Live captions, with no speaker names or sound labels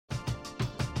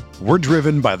We're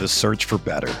driven by the search for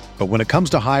better. But when it comes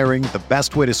to hiring, the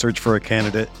best way to search for a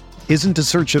candidate isn't to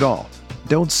search at all.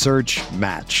 Don't search,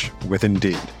 match with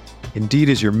Indeed. Indeed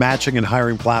is your matching and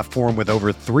hiring platform with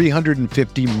over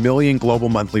 350 million global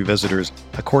monthly visitors,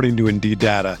 according to Indeed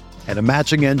data, and a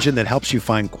matching engine that helps you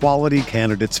find quality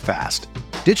candidates fast.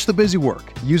 Ditch the busy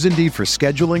work. Use Indeed for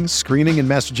scheduling, screening, and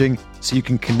messaging so you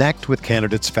can connect with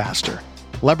candidates faster.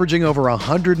 Leveraging over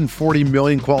 140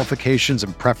 million qualifications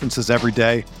and preferences every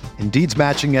day, Indeed's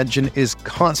matching engine is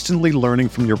constantly learning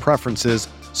from your preferences,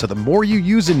 so the more you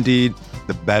use Indeed,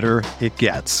 the better it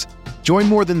gets. Join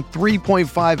more than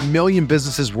 3.5 million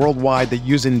businesses worldwide that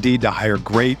use Indeed to hire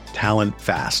great talent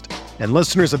fast. And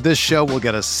listeners of this show will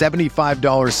get a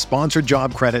 $75 sponsored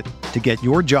job credit to get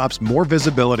your jobs more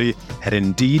visibility at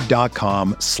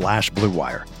Indeed.com/Blue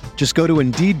Wire. Just go to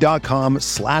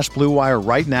Indeed.com/Blue Wire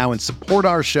right now and support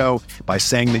our show by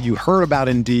saying that you heard about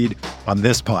Indeed on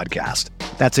this podcast.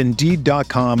 That's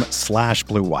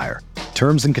Indeed.com/Blue Wire.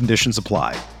 Terms and conditions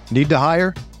apply. Need to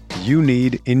hire? You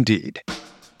need Indeed.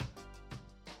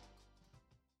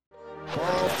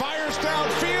 Fires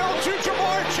downfield to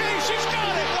Jamar Chase. He's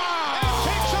got it. Wow. And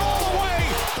takes it all the way.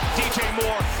 DJ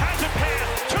Moore has a pass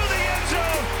to the end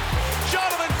zone.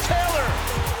 Jonathan Taylor.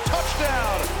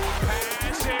 Touchdown.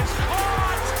 Pass is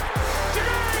caught.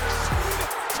 Diggs.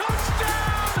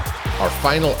 Touchdown. Our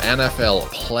final NFL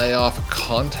playoff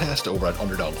contest over at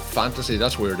Underdog Fantasy.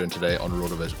 That's what we're doing today on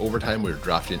RotoViz Overtime. We're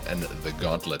drafting in the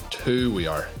Gauntlet 2. We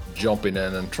are jumping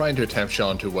in and trying to attempt,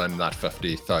 Sean, to win that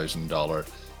 $50,000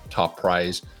 top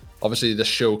prize. Obviously, this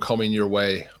show coming your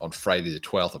way on Friday, the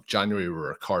 12th of January. We're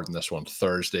recording this one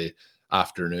Thursday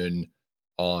afternoon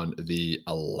on the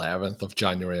 11th of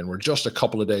January. And we're just a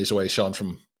couple of days away, Sean,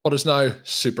 from what is now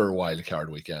Super Wildcard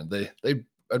Weekend. It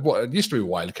used to be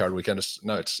Wildcard Weekend.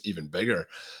 Now it's even bigger.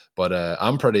 But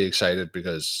I'm pretty excited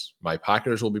because my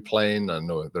Packers will be playing. I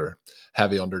know they're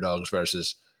heavy underdogs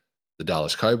versus the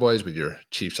Dallas Cowboys, with your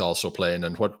Chiefs also playing.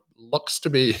 And what looks to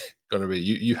be going to be,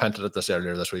 you hinted at this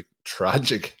earlier this week,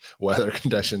 tragic weather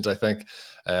conditions, I think.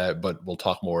 But we'll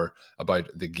talk more about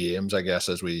the games, I guess,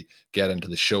 as we get into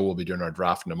the show. We'll be doing our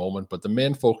draft in a moment. But the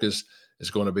main focus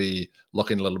is going to be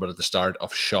looking a little bit at the start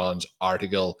of Sean's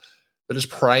article that is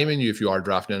priming you if you are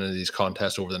drafting into these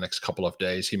contests over the next couple of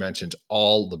days. He mentions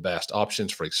all the best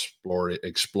options for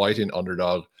exploiting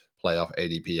underdog playoff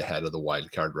ADP ahead of the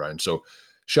wildcard round. So,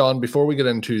 Sean, before we get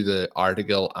into the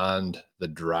article and the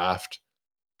draft,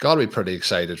 got to be pretty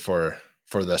excited for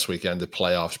this weekend, the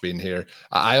playoffs being here.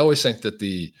 I always think that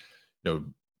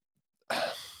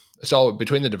it's all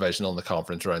between the divisional and the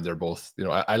conference round. They're both,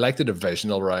 I like the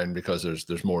divisional round because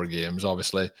there's more games,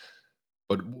 obviously.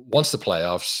 But once the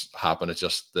playoffs happen, it's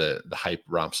just the hype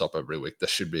ramps up every week. This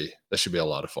should be a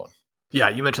lot of fun. Yeah,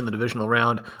 you mentioned the divisional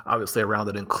round. Obviously, a round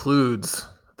that includes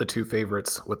the two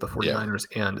favorites with the 49ers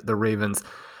and the Ravens.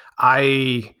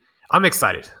 I'm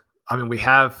excited. I mean, we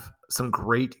have some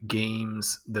great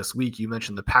games this week. You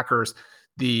mentioned the Packers,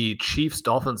 the Chiefs,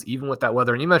 Dolphins, even with that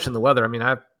weather. And you mentioned the weather. I mean, I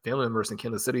have family members in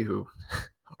Kansas City who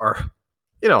are,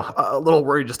 a little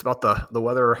worried just about the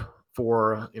weather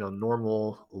for,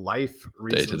 normal life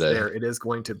reasons. Day-to-day. There, it is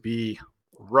going to be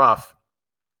rough.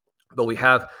 But we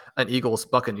have an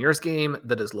Eagles-Buccaneers game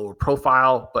that is lower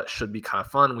profile, but should be kind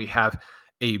of fun. We have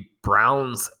a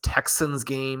Browns-Texans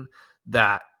game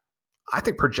that I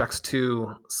think projects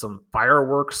to some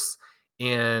fireworks.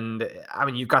 And I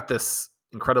mean, you've got this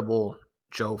incredible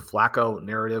Joe Flacco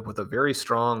narrative with a very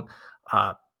strong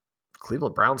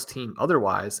Cleveland Browns team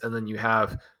otherwise. And then you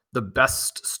have the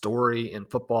best story in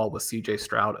football with CJ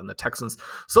Stroud and the Texans.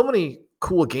 So many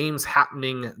cool games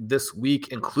happening this week,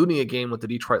 including a game with the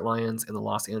Detroit Lions and the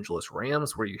Los Angeles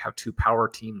Rams, where you have two power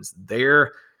teams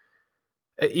there.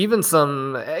 Even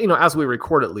some, as we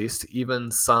record at least,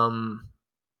 even some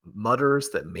mutters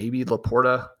that maybe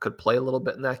Laporta could play a little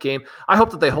bit in that game. I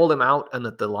hope that they hold him out and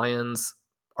that the Lions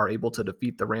are able to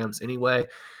defeat the Rams anyway.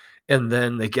 And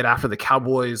then they get after the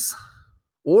Cowboys,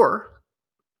 or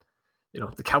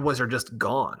the Cowboys are just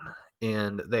gone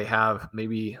and they have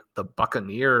maybe the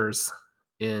Buccaneers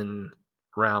in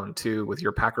round 2 with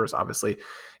your Packers. Obviously,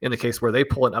 in the case where they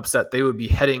pull an upset, they would be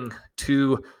heading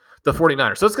to the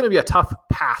 49ers. So it's going to be a tough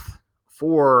path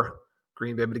for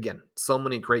Green Bay. But again, so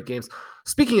many great games.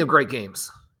 Speaking of great games,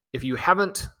 if you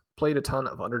haven't played a ton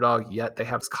of Underdog yet, they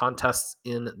have contests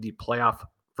in the playoff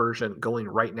version going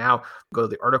right now. Go to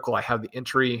the article. I have the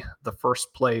entry, the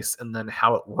first place, and then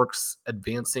how it works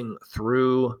advancing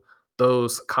through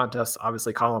those contests.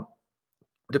 Obviously, column,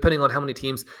 depending on how many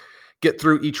teams get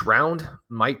through each round,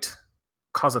 might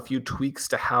cause a few tweaks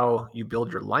to how you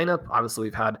build your lineup. Obviously,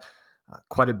 we've had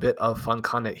quite a bit of fun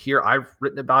content here. I've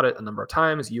written about it a number of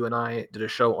times. You and I did a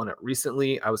show on it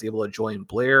recently. I was able to join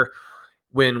Blair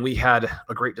when we had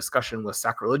a great discussion with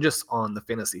Sacrilegious on the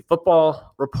fantasy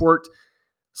football report.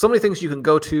 So many things you can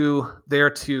go to there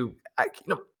to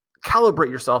calibrate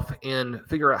yourself and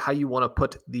figure out how you want to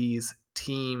put these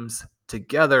teams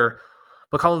together.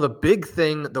 But Colin, the big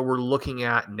thing that we're looking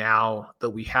at now that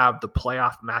we have the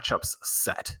playoff matchups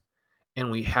set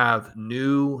and we have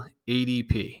new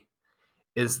ADP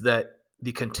is that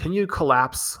the continued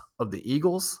collapse of the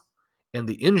Eagles and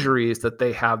the injuries that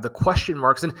they have, the question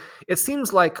marks, and it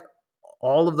seems like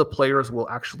all of the players will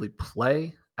actually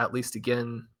play, at least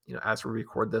again, as we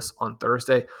record this on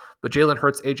Thursday. But Jalen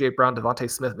Hurts, AJ Brown,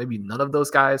 Devontae Smith, maybe none of those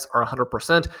guys are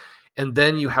 100%. And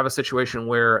then you have a situation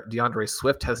where DeAndre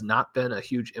Swift has not been a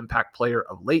huge impact player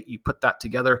of late. You put that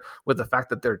together with the fact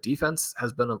that their defense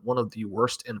has been one of the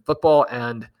worst in football,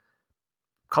 and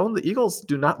Colin, the Eagles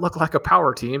do not look like a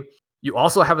power team. You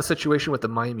also have a situation with the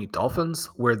Miami Dolphins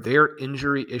where their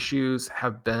injury issues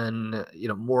have been,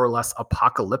 more or less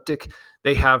apocalyptic.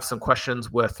 They have some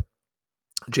questions with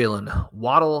Jalen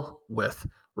Waddle, with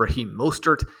Raheem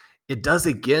Mostert. It does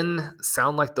again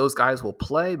sound like those guys will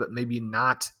play, but maybe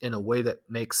not in a way that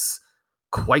makes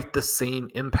quite the same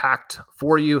impact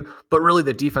for you. But really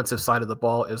the defensive side of the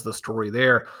ball is the story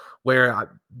there,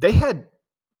 where they had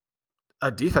a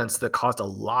defense that caused a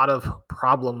lot of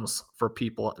problems for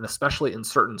people, and especially in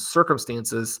certain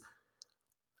circumstances,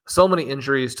 so many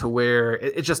injuries to where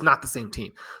it's just not the same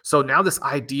team. So now this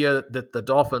idea that the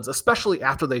Dolphins, especially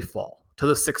after they fall to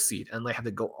the 6th seed and they have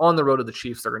to go on the road to the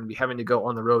Chiefs, they're going to be having to go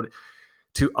on the road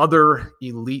to other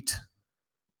elite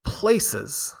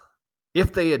places.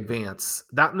 If they advance,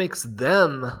 that makes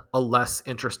them a less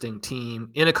interesting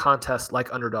team in a contest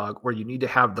like Underdog, where you need to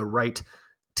have the right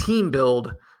team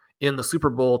build in the Super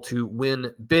Bowl to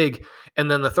win big. And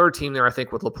then the third team there, I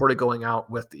think, with Laporta going out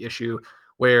with the issue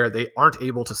where they aren't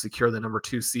able to secure the number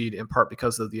 2 seed, in part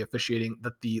because of the officiating,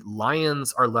 that the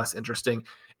Lions are less interesting.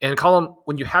 And Colin,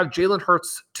 when you have Jalen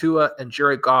Hurts, Tua, and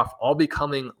Jared Goff all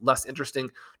becoming less interesting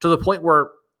to the point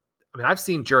where, I've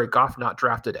seen Jared Goff not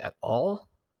drafted at all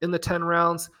in the 10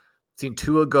 rounds. I've seen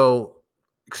Tua go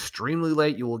extremely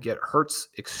late. You will get Hurts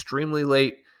extremely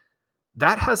late.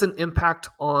 That has an impact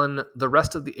on the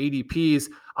rest of the ADPs.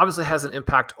 Obviously has an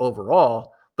impact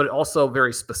overall, but it also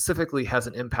very specifically has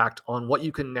an impact on what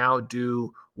you can now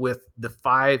do with the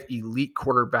 5 elite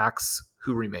quarterbacks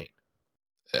who remain.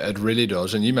 It really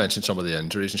does. And you mentioned some of the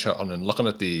injuries and Sean, and looking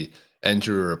at the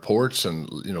injury reports and,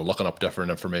 looking up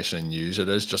different information and news, it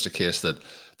is just a case that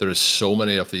there is so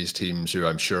many of these teams who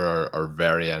I'm sure are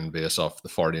very envious of the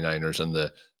 49ers and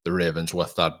the Ravens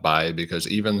with that bye, because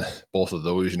even both of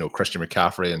those, Christian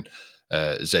McCaffrey and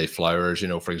Zay Flowers,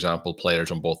 for example,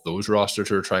 players on both those rosters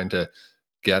who are trying to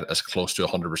get as close to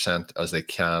 100% as they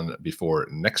can before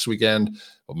next weekend.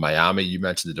 But Miami, you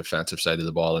mentioned the defensive side of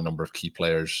the ball, a number of key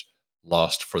players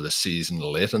lost for the season,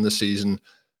 late in the season.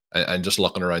 And just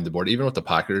looking around the board, even with the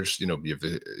Packers,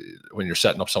 when you're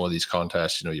setting up some of these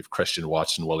contests, you've Christian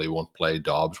Watson, he won't play,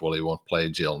 Dobbs, he won't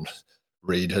play, Jalen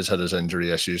Reed has had his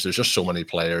injury issues. There's just so many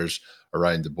players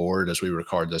around the board. As we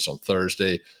record this on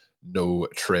Thursday, no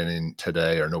training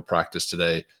today or no practice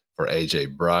today for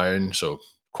AJ Brown. So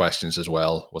questions as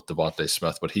well with Devontae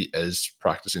Smith, but he is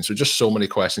practicing. So just so many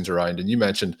questions around. And you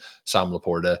mentioned Sam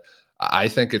Laporta. I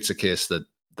think it's a case that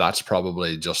that's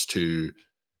probably just to,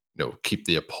 keep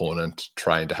the opponent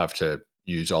trying to have to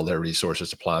use all their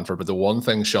resources to plan for. But the one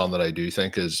thing, Sean, that I do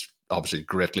think is obviously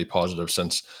greatly positive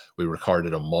since we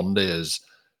recorded on Monday is,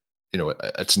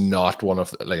 it's not one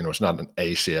of, it's not an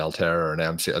ACL tear or an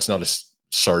MCL. It's not a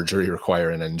surgery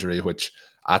requiring injury, which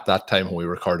at that time when we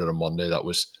recorded on Monday, that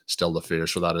was still the fear.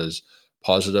 So that is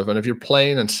positive. And if you're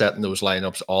playing and setting those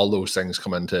lineups, all those things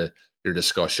come into your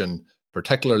discussion,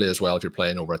 particularly as well if you're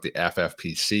playing over at the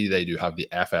FFPC. They do have the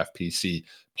FFPC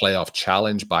Playoff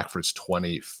Challenge back for its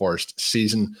 21st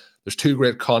season. There's 2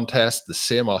 great contests, the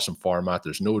same awesome format.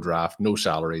 There's no draft, no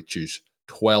salary. Choose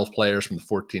 12 players from the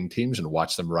 14 teams and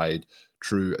watch them ride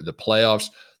through the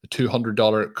playoffs. The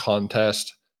 $200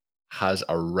 contest has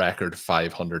a record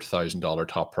 $500,000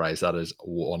 top prize. That is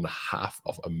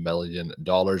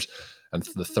 $500,000. And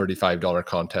the $35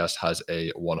 contest has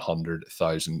a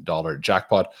 $100,000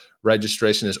 jackpot.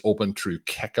 Registration is open through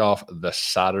kickoff this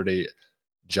Saturday,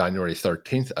 January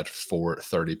 13th at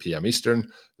 4:30 p.m.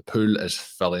 Eastern. The pool is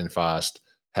filling fast.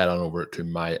 Head on over to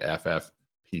myffpc.com.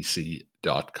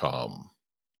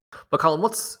 But Colin,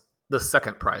 what's the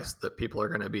second prize that people are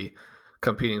going to be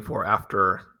competing for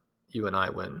after you and I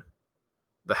win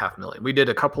the $500,000? We did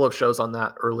a couple of shows on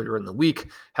that earlier in the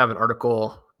week. Have an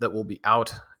article that will be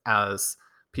out as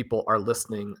people are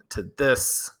listening to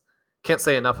this. Can't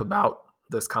say enough about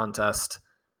this contest.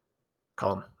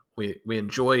 Colin, we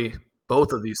enjoy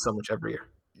both of these so much every year.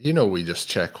 We just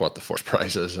check what the first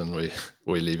prize is and we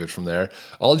leave it from there.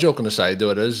 All joking aside,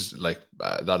 though, it is like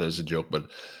that is a joke, but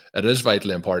it is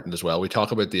vitally important as well. We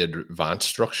talk about the advanced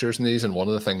structures in these, and one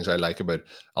of the things I like about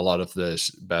a lot of this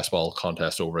best ball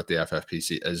contest over at the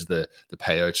FFPC is the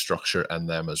payout structure in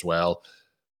them as well.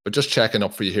 But just checking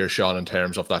up for you here, Sean, in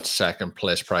terms of that second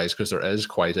place prize, because there is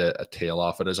quite a tail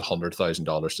off. It is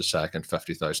 $100,000 to second,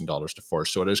 $50,000 to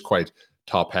first, so it is quite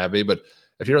top heavy. But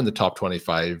if you're in the top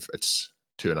 25, it's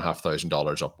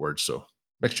 $2,500 upwards. So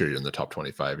make sure you're in the top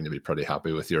 25 and you'll be pretty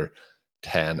happy with your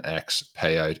 10x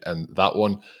payout and that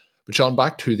one. But Sean,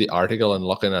 back to the article and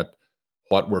looking at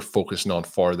what we're focusing on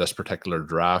for this particular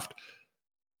draft.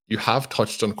 You have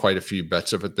touched on quite a few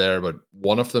bits of it there, but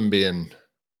one of them being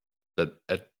that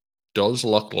it does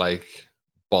look like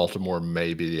Baltimore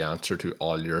may be the answer to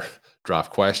all your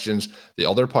draft questions. The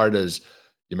other part is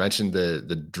you mentioned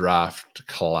the draft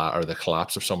or the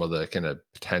collapse of some of the kind of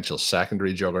potential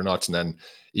secondary juggernauts. And then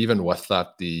even with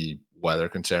that, the weather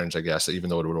concerns, I guess, even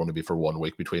though it would only be for 1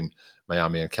 week between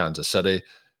Miami and Kansas City.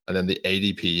 And then the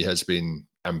ADP has been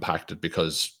impacted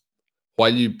because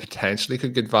while you potentially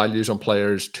could get values on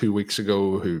players 2 weeks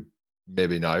ago who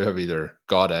maybe now have either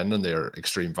got in and their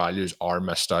extreme values or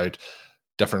missed out,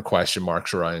 different question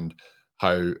marks around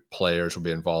how players will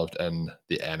be involved in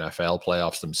the NFL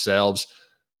playoffs themselves.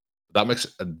 That makes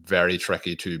it very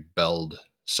tricky to build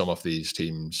some of these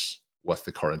teams with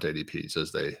the current ADPs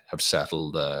as they have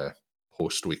settled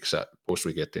post-week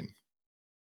 18.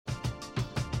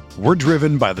 We're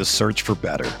driven by the search for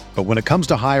better. But when it comes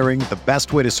to hiring, the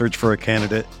best way to search for a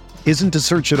candidate isn't to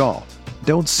search at all.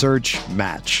 Don't search,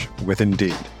 match with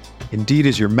Indeed. Indeed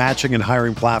is your matching and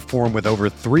hiring platform with over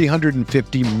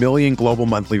 350 million global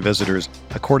monthly visitors,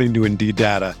 according to Indeed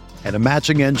data, and a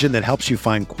matching engine that helps you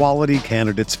find quality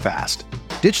candidates fast.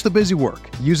 Ditch the busy work.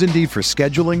 Use Indeed for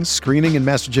scheduling, screening, and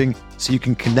messaging so you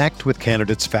can connect with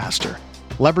candidates faster.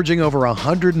 Leveraging over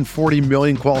 140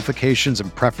 million qualifications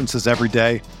and preferences every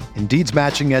day, Indeed's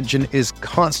matching engine is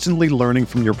constantly learning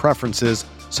from your preferences,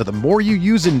 so the more you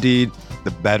use Indeed,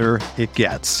 the better it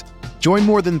gets. Join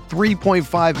more than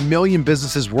 3.5 million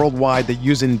businesses worldwide that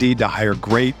use Indeed to hire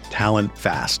great talent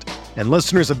fast. And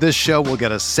listeners of this show will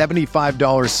get a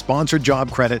 $75 sponsored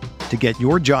job credit to get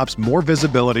your jobs more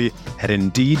visibility at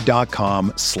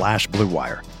Indeed.com/Blue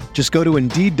Wire. Just go to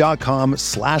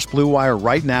Indeed.com/Blue Wire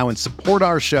right now and support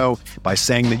our show by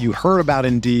saying that you heard about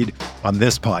Indeed on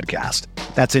this podcast.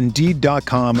 That's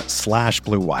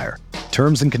Indeed.com/Blue Wire.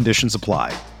 Terms and conditions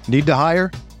apply. Need to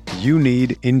hire? You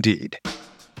need Indeed.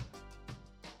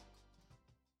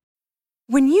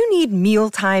 When you need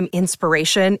mealtime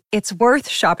inspiration, it's worth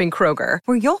shopping Kroger,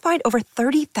 where you'll find over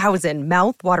 30,000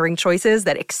 mouth-watering choices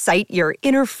that excite your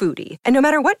inner foodie. And no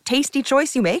matter what tasty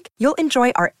choice you make, you'll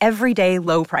enjoy our everyday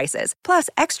low prices, plus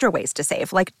extra ways to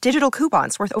save, like digital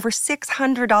coupons worth over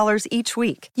 $600 each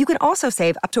week. You can also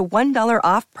save up to $1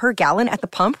 off per gallon at the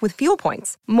pump with fuel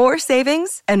points. More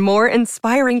savings and more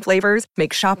inspiring flavors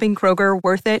make shopping Kroger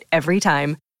worth it every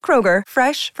time. Kroger,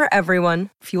 fresh for everyone.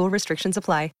 Fuel restrictions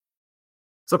apply.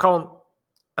 So, Colin,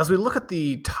 as we look at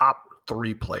the top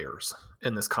 3 players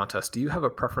in this contest, do you have a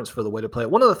preference for the way to play it?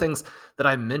 One of the things that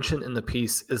I mentioned in the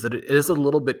piece is that it is a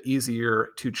little bit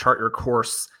easier to chart your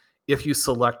course if you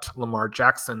select Lamar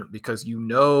Jackson, because you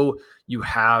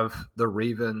have the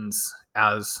Ravens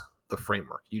as the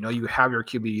framework. You have your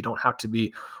QB. You don't have to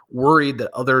be worried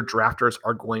that other drafters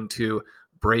are going to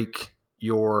break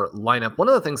your lineup. One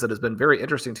of the things that has been very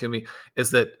interesting to me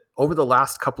is that over the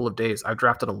last couple of days, I've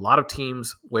drafted a lot of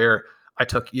teams where I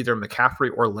took either McCaffrey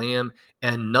or Lamb,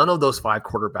 and none of those 5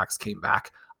 quarterbacks came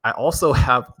back. I also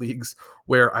have leagues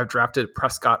where I've drafted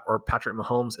Prescott or Patrick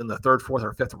Mahomes in the 3rd, 4th,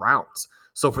 or 5th rounds.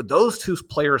 So for those 2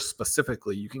 players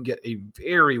specifically, you can get a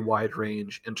very wide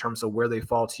range in terms of where they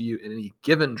fall to you in any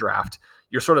given draft.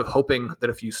 You're sort of hoping that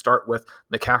if you start with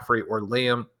McCaffrey or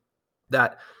Lamb,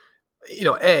 that,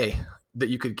 that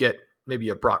you could get maybe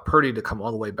a Brock Purdy to come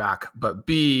all the way back, but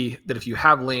B, that if you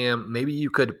have Lamb, maybe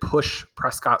you could push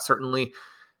Prescott. Certainly,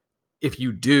 if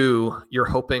you do, you're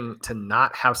hoping to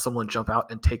not have someone jump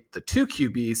out and take the 2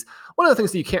 QBs. One of the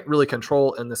things that you can't really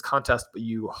control in this contest, but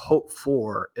you hope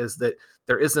for, is that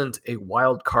there isn't a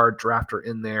wild card drafter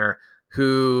in there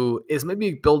who is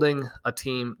maybe building a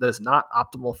team that is not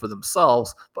optimal for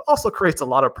themselves, but also creates a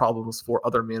lot of problems for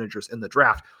other managers in the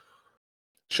draft.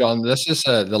 Sean, this is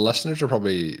the listeners are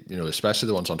probably, especially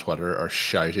the ones on Twitter, are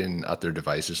shouting at their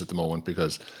devices at the moment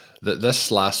because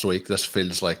this last week, this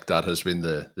feels like that has been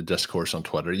the discourse on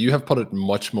Twitter. You have put it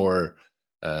much more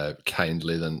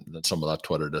kindly than some of that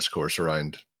Twitter discourse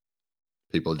around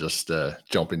people just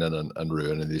jumping in and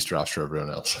ruining these drafts for everyone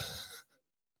else.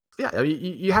 Yeah,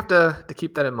 you have to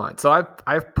keep that in mind. So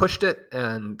I've pushed it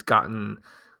and gotten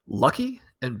lucky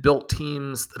and built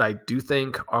teams that I do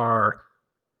think are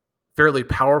fairly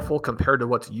powerful compared to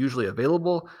what's usually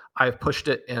available. I've pushed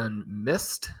it and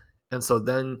missed. And so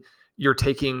then you're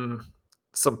taking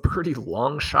some pretty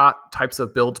long shot types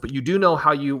of builds, but you do know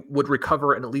how you would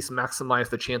recover and at least maximize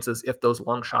the chances if those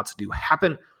long shots do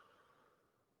happen.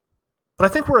 But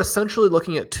I think we're essentially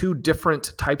looking at two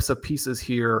different types of pieces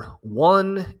here.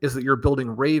 One is that you're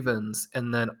building Ravens,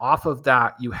 and then off of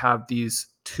that, you have these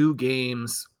 2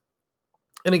 games.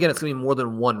 And again, it's going to be more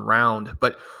than one round.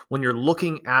 But when you're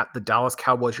looking at the Dallas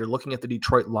Cowboys, you're looking at the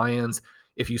Detroit Lions,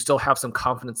 if you still have some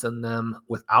confidence in them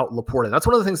without Laporta. That's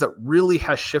one of the things that really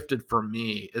has shifted for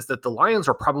me, is that the Lions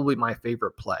are probably my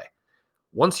favorite play.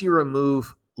 Once you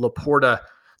remove Laporta,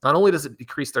 not only does it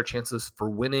decrease their chances for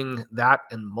winning that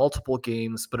in multiple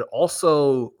games, but it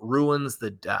also ruins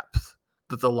the depth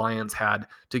that the Lions had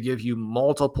to give you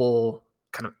multiple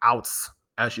kind of outs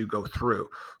as you go through.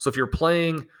 So if you're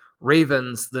playing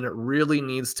Ravens, then it really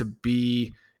needs to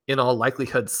be, in all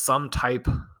likelihood, some type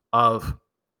of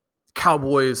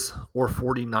Cowboys or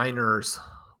 49ers.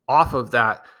 Off of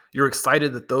that, you're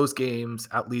excited that those games,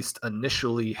 at least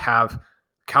initially, have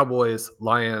Cowboys,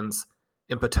 Lions,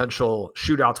 in potential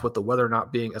shootouts, with the weather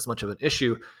not being as much of an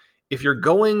issue. If you're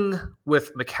going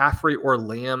with McCaffrey or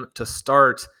Lamb to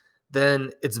start,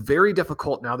 then it's very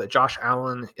difficult now that Josh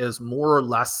Allen is more or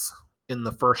less in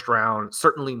the first round,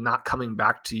 certainly not coming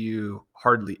back to you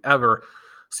hardly ever.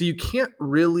 So you can't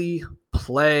really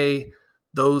play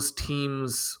those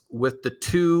teams with the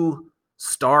 2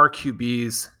 star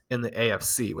QBs in the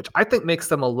AFC, which I think makes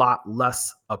them a lot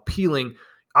less appealing.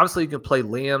 Obviously, you can play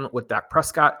Lamb with Dak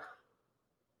Prescott,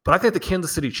 but I think the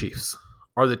Kansas City Chiefs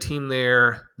are the team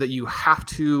there that you have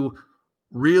to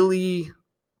really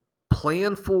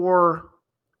plan for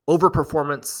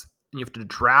overperformance, and you have to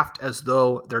draft as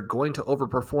though they're going to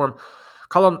overperform.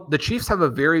 Colin, the Chiefs have a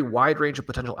very wide range of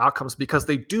potential outcomes because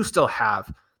they do still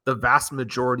have the vast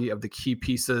majority of the key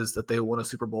pieces that they won a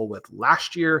Super Bowl with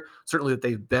last year, certainly that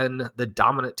they've been the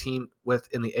dominant team with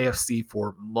in the AFC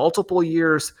for multiple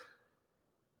years.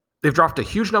 They've dropped a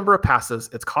huge number of passes.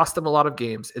 It's cost them a lot of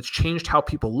games. It's changed how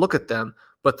people look at them,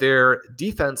 but their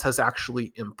defense has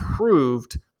actually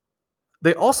improved.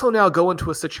 They also now go into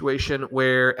a situation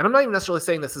where, and I'm not even necessarily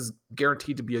saying this is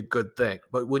guaranteed to be a good thing,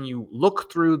 but when you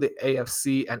look through the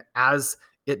AFC and as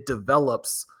it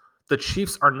develops, the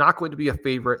Chiefs are not going to be a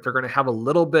favorite. They're going to have a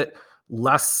little bit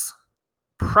less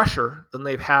pressure than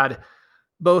they've had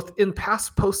both in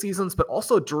past postseasons, but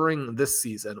also during this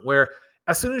season, where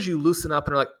as soon as you loosen up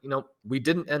and are like, we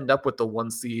didn't end up with the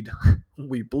 1 seed.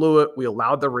 We blew it. We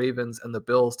allowed the Ravens and the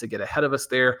Bills to get ahead of us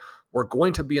there. We're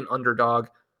going to be an underdog.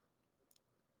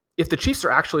 If the Chiefs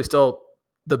are actually still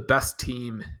the best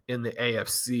team in the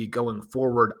AFC going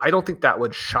forward, I don't think that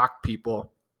would shock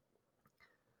people.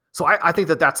 So I think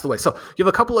that that's the way. So you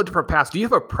have a couple of different paths. Do you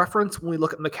have a preference when we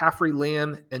look at McCaffrey,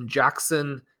 Lamb, and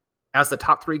Jackson as the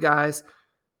top 3 guys?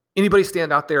 Anybody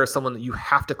stand out there as someone that you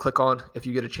have to click on if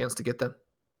you get a chance to get them?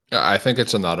 Yeah, I think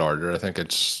it's in that order. I think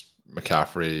it's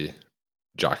McCaffrey,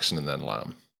 Jackson, and then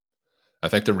Lamb. I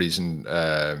think the reason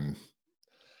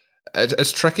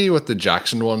it's tricky with the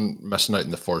Jackson one missing out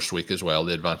in the first week as well.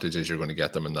 The advantage is you're going to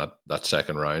get them in that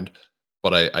second round.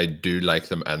 But I do like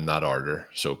them in that order.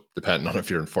 So depending on if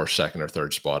you're in first, second, or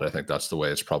third spot, I think that's the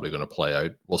way it's probably going to play out.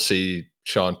 We'll see,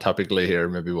 Sean, typically here,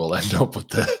 maybe we'll end up with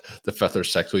the 5th or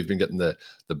 6th. We've been getting the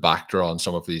back draw on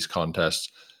some of these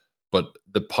contests. But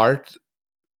the part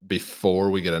before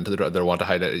we get into the draw that I want to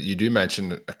highlight, you do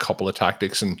mention a couple of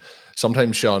tactics. And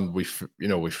sometimes, Sean, we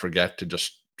forget to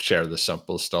just share the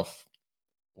simple stuff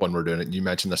when we're doing it. You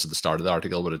mentioned this at the start of the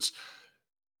article, but it's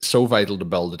so vital to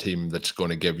build a team that's going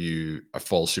to give you a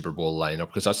full Super Bowl lineup,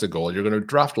 because that's the goal. You're going to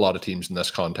draft a lot of teams in this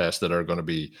contest that are going to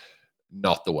be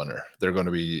not the winner. They're going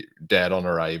to be dead on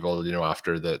arrival,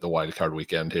 after the wild card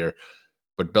weekend here.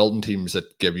 But building teams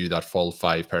that give you that full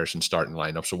 5-person starting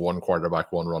lineup, so 1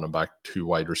 quarterback, 1 running back, 2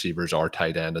 wide receivers or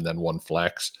tight end, and then 1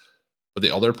 flex. But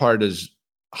the other part is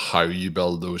how you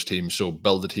build those teams. So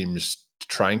build the teams to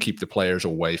try and keep the players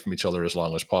away from each other as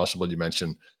long as possible. You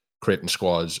mentioned creating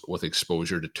squads with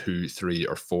exposure to 2, 3,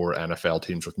 or 4 NFL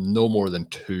teams with no more than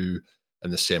 2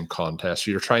 in the same contest. So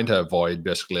you're trying to avoid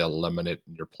basically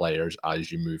eliminating your players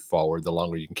as you move forward. The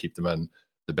longer you can keep them in,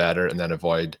 the better, and then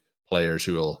avoid players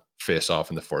who will face off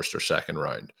in the first or second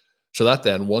round. So that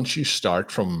then, once you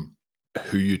start from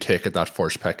who you take at that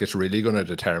first pick, it's really going to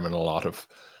determine a lot of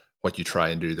what you try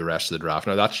and do the rest of the draft.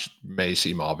 Now, that may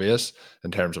seem obvious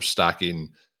in terms of stacking.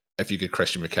 If you get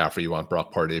Christian McCaffrey, you want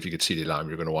Brock Purdy. If you get CeeDee Lamb,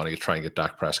 you're going to want to try and get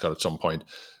Dak Prescott at some point.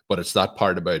 But it's that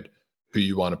part about who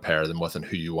you want to pair them with and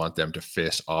who you want them to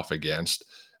face off against.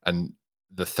 And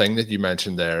the thing that you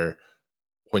mentioned there,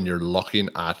 when you're looking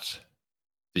at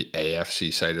the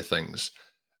AFC side of things,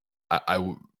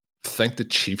 I think the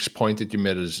Chiefs point that you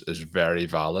made is very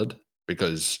valid,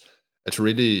 because it's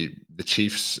really the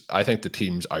Chiefs. I think the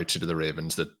teams outside of the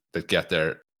Ravens that get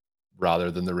there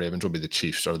rather than the Ravens will be the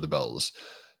Chiefs or the Bills.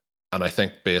 And I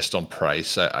think based on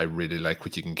price, I really like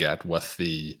what you can get with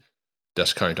the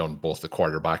discount on both the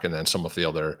quarterback and then some of the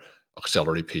other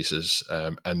auxiliary pieces.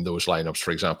 And those lineups,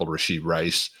 for example, Rashee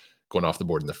Rice going off the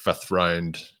board in the 5th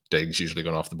round, Diggs usually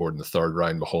going off the board in the 3rd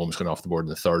round, Mahomes going off the board in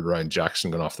the 3rd round,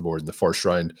 Jackson going off the board in the 1st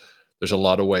round. There's a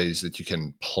lot of ways that you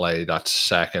can play that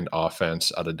second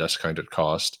offense at a discounted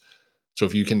cost. So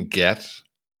if you can get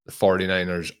the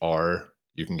 49ers or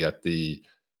you can get the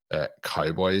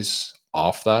Cowboys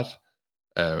off that,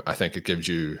 I think it gives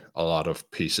you a lot of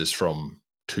pieces from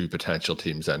 2 potential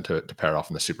teams then to pair off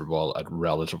in the Super Bowl at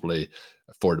relatively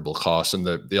affordable costs. And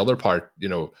the other part,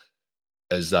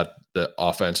 is that the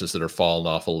offenses that are falling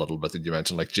off a little bit that you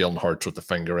mentioned, like Jalen Hurts with the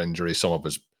finger injury, some of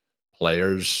his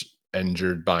players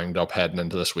injured, banged up heading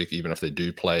into this week, even if they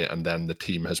do play. And then the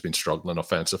team has been struggling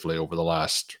offensively over the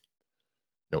last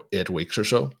 8 weeks or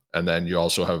so. And then you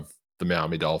also have the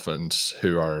Miami Dolphins,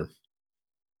 who are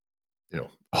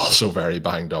also very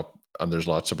banged up, and there's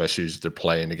lots of issues they're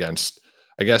playing against.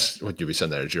 I guess what you'd be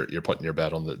saying there is you're putting your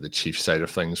bet on the Chiefs side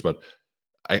of things, but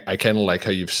I kind of like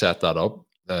how you've set that up.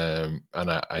 And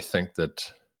I think that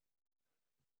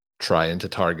trying to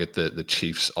target the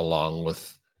Chiefs along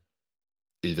with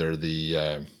either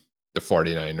the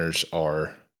 49ers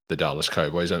or the Dallas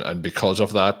Cowboys. And because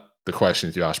of that, the question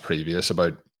that you asked previous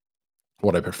about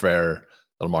would I prefer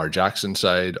the Lamar Jackson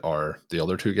side or the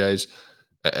other 2 guys,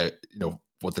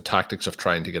 with the tactics of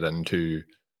trying to get into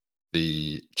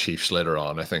the Chiefs later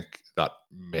on, I think that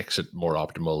makes it more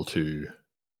optimal to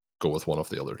go with one of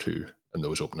the other 2 in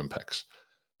those opening picks.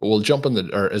 But we'll jump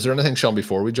in or is there anything, Sean,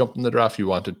 before we jump in the draft you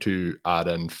wanted to add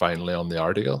in finally on the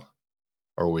article?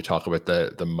 Or will we talk about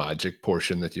the magic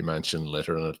portion that you mentioned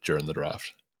later in it during the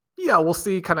draft? Yeah, we'll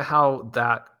see kind of how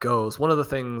that goes. One of the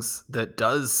things that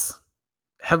does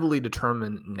heavily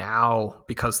determine now,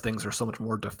 because things are so much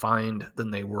more defined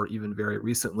than they were even very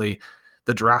recently,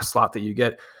 the draft slot that you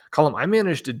get. Colin, I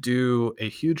managed to do a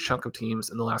huge chunk of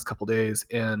teams in the last couple of days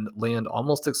and land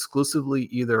almost exclusively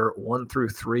either 1 through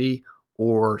 3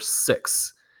 or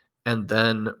 6. And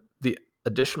then the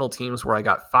additional teams where I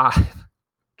got 5,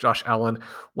 Josh Allen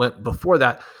went before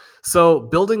that. So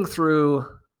building through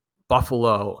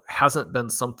Buffalo hasn't been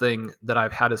something that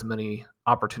I've had as many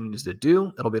opportunities to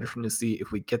do. It'll be interesting to see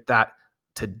if we get that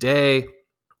today.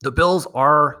 The Bills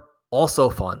are also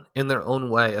fun in their own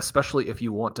way, especially if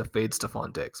you want to fade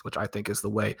Stephon Diggs, which I think is the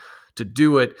way to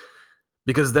do it,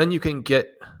 because then you can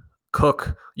get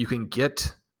Cook, you can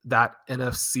get that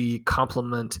NFC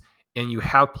complement, and you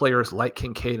have players like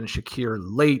Kincaid and Shakir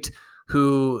late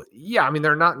who,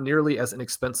 they're not nearly as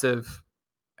inexpensive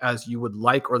as you would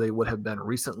like or they would have been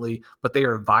recently, but they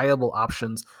are viable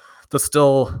options that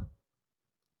still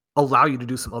allow you to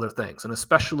do some other things. And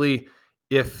especially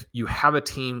if you have a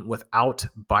team without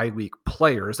bye week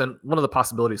players, and one of the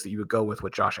possibilities that you would go with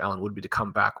Josh Allen would be to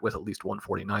come back with at least one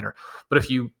 49er. But if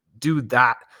you do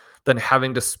that, then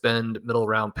having to spend middle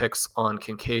round picks on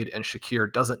Kincaid and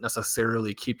Shakir doesn't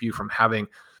necessarily keep you from having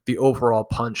the overall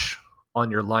punch on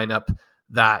your lineup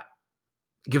that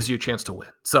gives you a chance to win.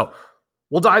 So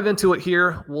we'll dive into it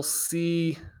here. We'll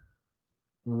see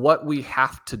what we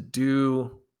have to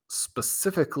do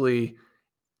specifically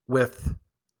with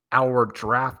our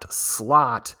draft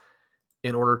slot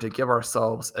in order to give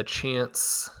ourselves a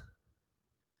chance.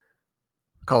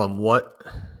 Colin, what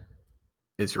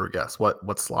is your guess?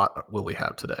 What slot will we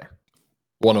have today?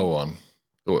 101.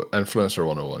 Influencer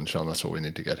 101, Sean. That's what we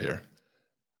need to get here.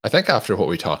 I think after what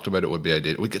we talked about, it would be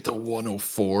ideal. We get the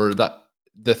 104. That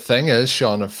the thing is,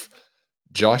 Sean, if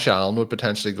Josh Allen would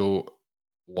potentially go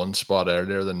one spot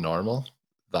earlier than normal,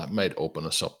 that might open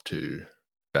us up to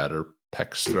better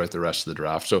picks throughout the rest of the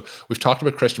draft. So we've talked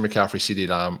about Christian McCaffrey, CeeDee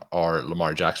Lamb, or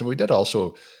Lamar Jackson. We did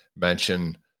also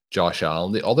mention Josh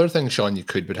Allen. The other thing, Sean, you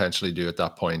could potentially do at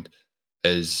that point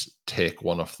is take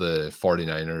one of the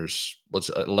 49ers. What's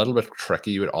a little bit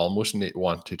tricky, you would almost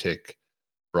want to take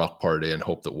Brock Purdy and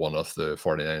hope that one of the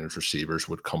 49ers receivers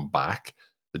would come back.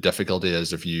 The difficulty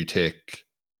is if you take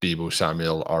Deebo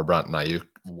Samuel or Brandon Ayuk,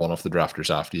 one of the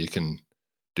drafters after, you can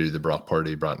do the Brock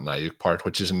Purdy, Brandon Ayuk part,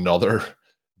 which is another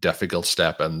difficult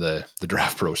step in the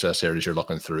draft process here as you're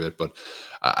looking through it. But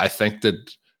I think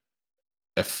that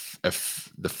if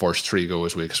the first 3 go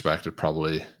as we expect, it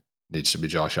probably needs to be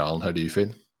Josh Allen. How do you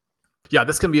feel? Yeah,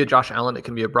 this can be a Josh Allen. It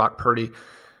can be a Brock Purdy.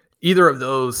 Either of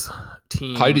those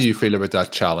teams. How do you feel about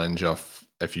that challenge of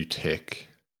if you take,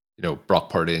 Brock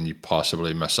Purdy and you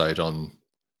possibly miss out on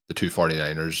the 2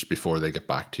 49ers before they get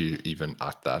back to you even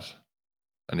at that?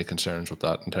 Any concerns with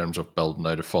that in terms of building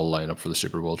out a full lineup for the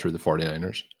Super Bowl through the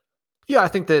 49ers? Yeah, I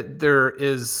think that there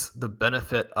is the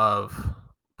benefit of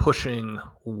pushing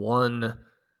one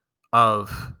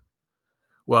of,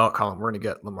 Colin, we're going to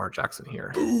get Lamar Jackson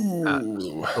here at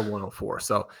the 104.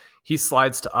 So he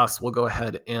slides to us. We'll go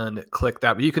ahead and click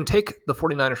that. But you can take the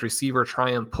 49ers receiver, try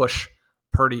and push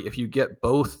Purdy if you get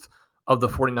both of the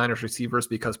 49ers receivers,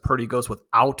 because Purdy goes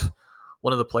without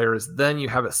one of the players. Then you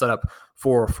have it set up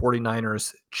for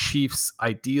 49ers Chiefs.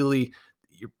 Ideally,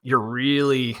 you're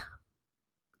really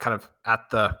kind of at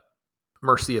the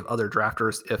mercy of other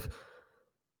drafters if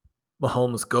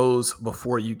Mahomes goes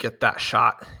before you get that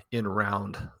shot in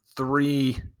round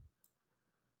 3.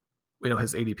 We know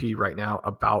his ADP right now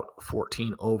about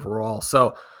 14 overall.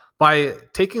 So by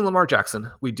taking Lamar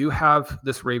Jackson, we do have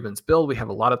this Ravens build. We have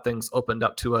a lot of things opened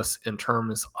up to us in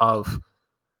terms of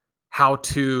how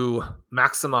to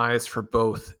maximize for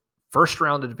both first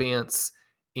round advance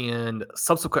and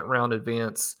subsequent round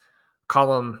advance.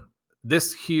 Column,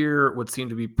 this here would seem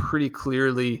to be pretty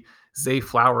clearly Zay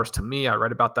Flowers to me. I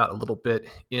write about that a little bit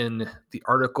in the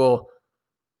article.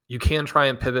 You can try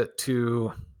and pivot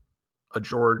to a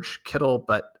George Kittle,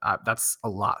 but that's a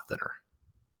lot thinner.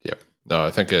 Yeah. No,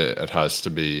 I think it has to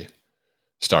be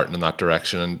starting in that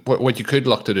direction. And what you could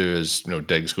look to do is,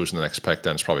 Diggs goes in the next pick,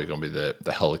 then it's probably going to be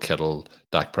the Hill, Kittle,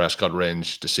 Dak Prescott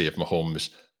range to see if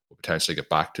Mahomes will potentially get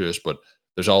back to us. But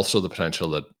there's also the potential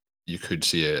that you could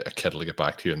see a Kittle get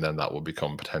back to you, and then that will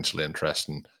become potentially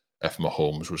interesting if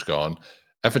Mahomes was gone.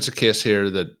 If it's a case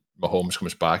here that Mahomes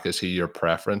comes back, is he your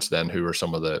preference? Then who are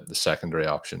some of the secondary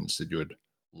options that you would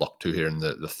look to here in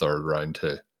the 3rd round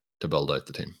to build out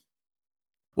the team?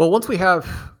 Well, once we have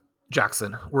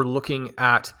Jackson, we're looking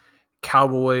at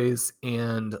Cowboys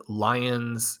and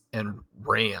Lions and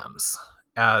Rams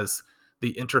as the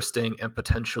interesting and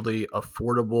potentially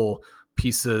affordable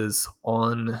pieces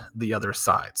on the other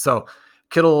side. So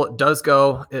Kittle does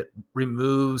go. It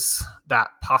removes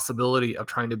that possibility of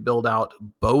trying to build out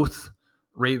both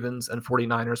Ravens and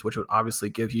 49ers, which would obviously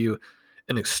give you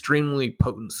an extremely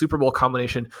potent Super Bowl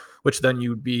combination, which then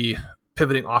you'd be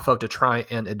pivoting off of to try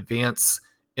and advance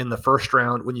in the first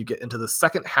round when you get into the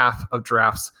second half of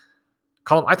drafts.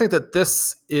 Colin, I think that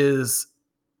this is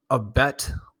a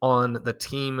bet on the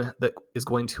team that is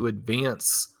going to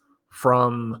advance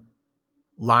from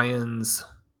Lions,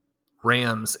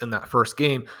 Rams in that first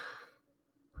game.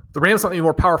 The Rams might be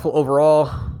more powerful overall.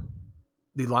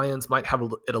 The Lions might have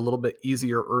it a little bit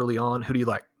easier early on. Who do you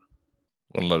like?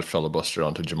 I'm going to let a filibuster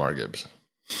onto Jamar Gibbs.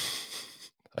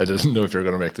 I didn't know if you're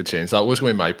going to make the change. That was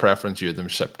going to be my preference. You had them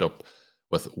shipped up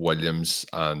with Williams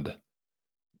and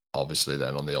obviously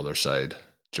then on the other side,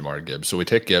 Jamar Gibbs. So we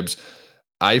take Gibbs.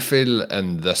 I feel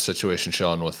in this situation,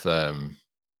 Sean, with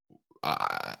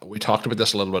we talked about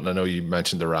this a little bit, and I know you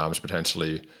mentioned the Rams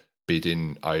potentially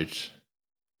beating out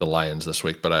the Lions this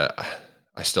week, but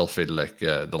I still feel like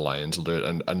the Lions will do it.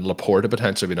 And Laporta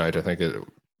potentially being out, I think it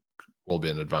will be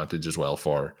an advantage as well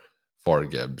for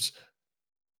Gibbs.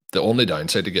 The only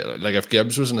downside to get, like if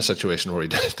Gibbs was in a situation where he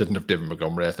didn't have David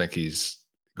Montgomery, I think he's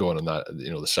going in that,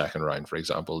 the second round, for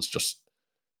example. It's just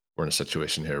we're in a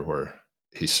situation here where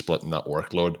he's splitting that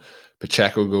workload.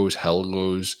 Pacheco goes, Hill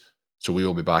goes, so we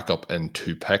will be back up in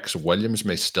 2 picks. Williams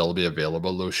may still be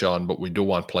available though, Sean, but we don't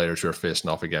want players who are facing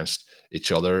off against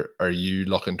each other. Are you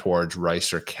looking towards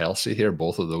Rice or Kelsey here?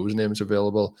 Both of those names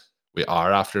available. We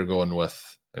are after going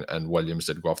with, and Williams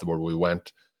did go off the board. We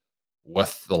went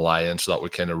with the Lions, so that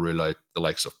would kind of rule out the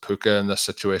likes of Puka in this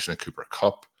situation and Cooper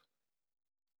Kupp.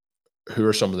 Who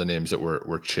are some of the names that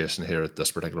we're chasing here at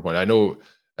this particular point? I know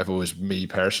if it was me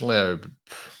personally,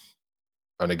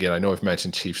 and again, I know I've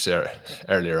mentioned Chiefs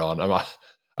earlier on.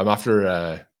 I'm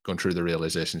after going through the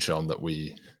realization, Sean, that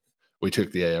we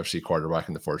took the AFC quarterback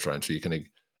in the first round, so you can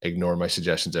ignore my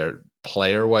suggestions there.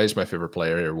 Player-wise, my favorite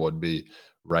player here would be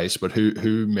Rice, but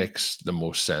who makes the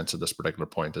most sense at this particular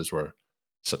point as we're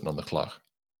sitting on the clock?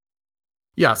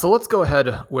 Yeah, so let's go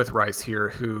ahead with Rice here,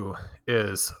 who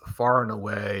is far and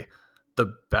away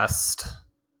the best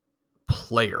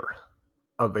player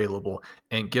available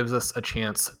and gives us a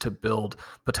chance to build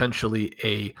potentially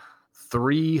a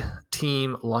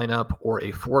 3-team lineup or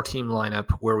a 4-team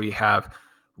lineup where we have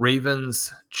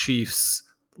Ravens, Chiefs,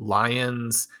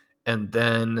 Lions, and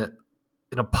then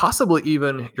possibly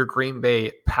even your Green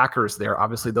Bay Packers there.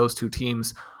 Obviously, those two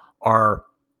teams are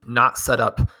not set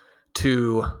up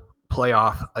to play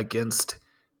off against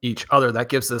each other. That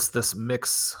gives us this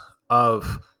mix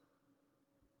of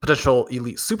potential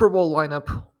elite Super Bowl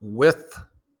lineup with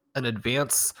an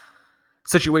advance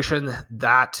situation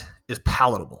that is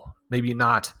palatable, maybe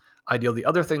not ideal. The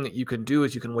other thing that you can do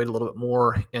is you can wait a little bit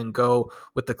more and go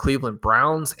with the Cleveland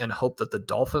Browns and hope that the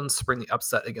Dolphins spring the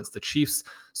upset against the Chiefs,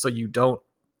 so you don't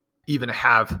even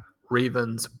have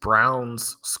Ravens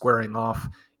Browns squaring off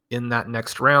in that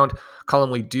next round.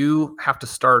 Colin, we do have to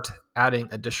start adding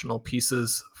additional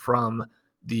pieces from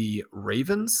the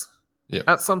Ravens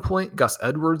at some point. Gus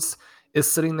Edwards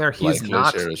is sitting there. He's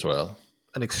not here as well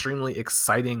an extremely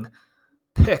exciting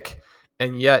pick.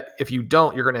 And yet, if you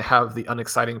don't, you're going to have the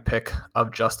unexciting pick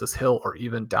of Justice Hill or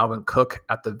even Dalvin Cook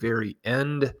at the very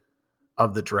end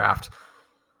of the draft.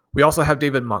 We also have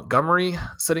David Montgomery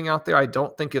sitting out there. I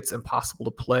don't think it's impossible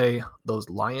to play those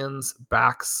Lions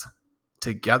backs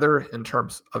together in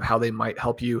terms of how they might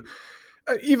help you,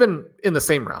 even in the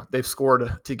same round. They've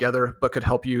scored together, but could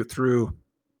help you through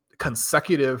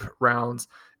consecutive rounds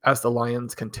as the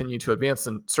Lions continue to advance.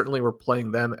 And certainly we're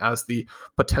playing them as the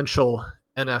potential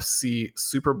NFC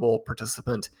Super Bowl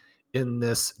participant in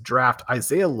this draft.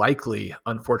 Isaiah Likely,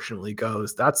 unfortunately,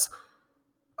 goes. That's,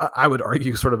 I would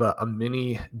argue, sort of a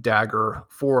mini dagger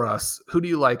for us. Who do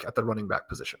you like at the running back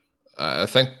position? I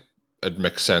think it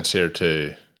makes sense here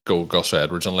to go Gus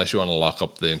Edwards, unless you want to lock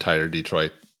up the entire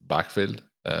Detroit backfield.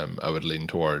 I would lean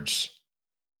towards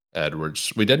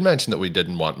Edwards. We did mention that we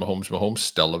didn't want Mahomes. Mahomes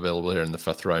still available here in the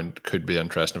 5th round. Could be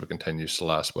interesting if it continues to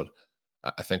last, but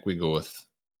I think we go with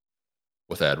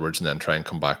Edwards and then try and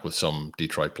come back with some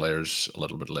Detroit players a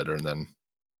little bit later, and then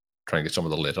try and get some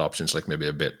of the late options, like maybe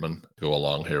a Bateman, go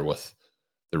along here with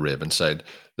the Ravens side.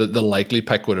 The likely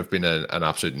pick would have been an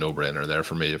absolute no-brainer there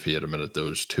for me if he had omitted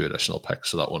those 2 additional picks,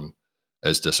 so that one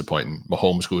is disappointing.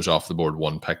 Mahomes goes off the board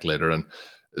 1 pick later, and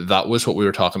that was what we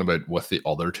were talking about with the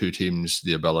other 2 teams,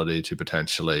 the ability to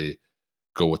potentially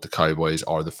go with the Cowboys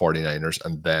or the 49ers,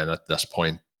 and then at this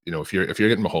point, if you're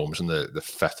getting Mahomes in the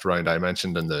 5th round, I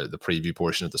mentioned in the preview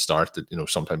portion at the start that,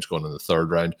 sometimes going in the 3rd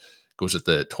round, goes at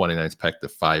the 29th pick, the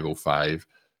 505,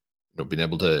 being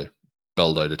able to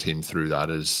build out a team through that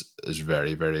is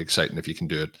very, very exciting if you can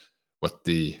do it with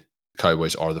the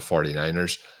Cowboys or the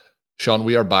 49ers. Sean,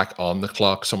 we are back on the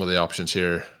clock. Some of the options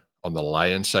here on the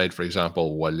Lions side, for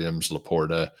example, Williams,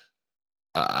 Laporta.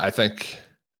 I think it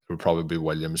would probably be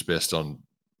Williams based on,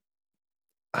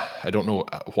 I don't know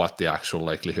what the actual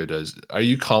likelihood is. Are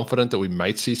you confident that we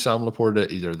might see Sam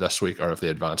Laporta either this week or if they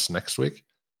advance next week?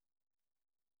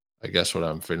 I guess what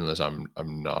I'm feeling is I'm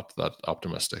not that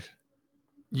optimistic.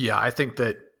 Yeah, I think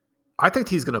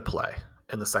he's going to play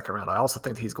in the 2nd round. I also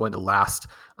think he's going to last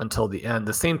until the end.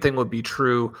 The same thing would be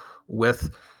true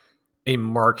with a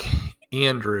Mark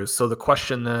Andrews. So the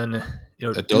question then,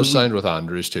 it does sound with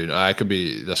Andrews too.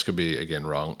 This could be again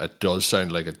wrong. It does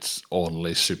sound like it's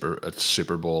only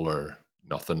Super Bowl or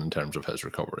nothing in terms of his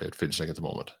recovery. It feels like at the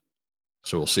moment.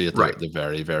 So we'll see at the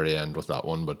very, very end with that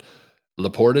one. But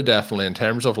Laporta definitely, in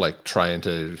terms of like trying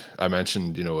to, I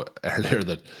mentioned, earlier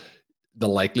that the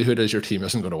likelihood is your team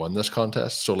isn't going to win this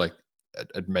contest. So like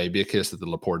it may be a case that the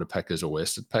Laporta pick is a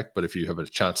wasted pick, but if you have a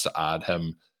chance to add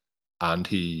him and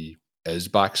he is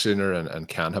back sooner and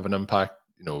can have an impact,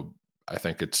 I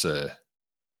think it's a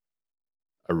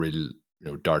real,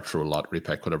 dart throw lottery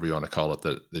pick, whatever you want to call it,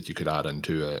 that you could add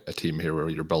into a team here where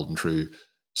you're building through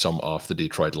some off the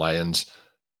Detroit Lions.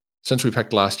 Since we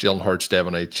picked last, Jalen Hurts,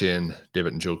 Devon Achane,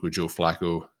 David Njoku, Joe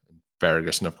Flacco,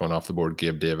 Ferguson have gone off the board,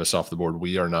 Gabe Davis off the board.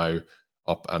 We are now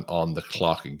up and on the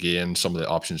clock again. Some of the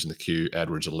options in the queue: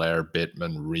 Edwards-Helaire,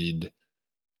 Bateman, Reed,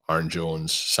 Aaron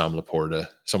Jones, Sam Laporta.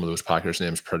 Some of those Packers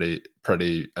names pretty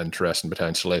interesting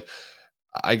potentially.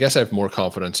 I guess I have more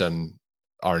confidence in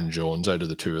Aaron Jones out of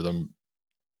the 2 of them.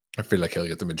 I feel like he'll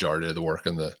get the majority of the work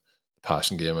in the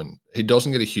passing game, and he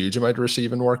doesn't get a huge amount of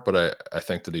receiving work, but I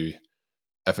think that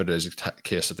if it is a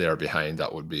case that they are behind,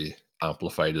 that would be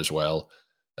amplified as well.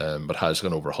 But has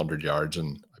gone over 100 yards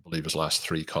in, I believe, his last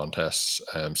 3 contests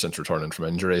since returning from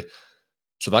injury.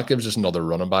 So that gives us another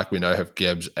running back. We now have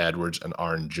Gibbs, Edwards, and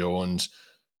Aaron Jones.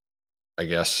 I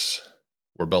guess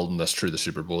we're building this through the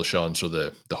Super Bowl, Sean. So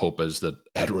the hope is that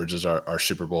Edwards is our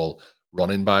Super Bowl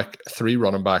running back. 3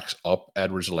 running backs up.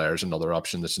 Edwards-Helaire is another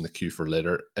option that's in the queue for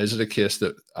later. Is it a case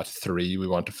that at 3 we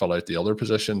want to fill out the other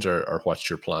positions, or what's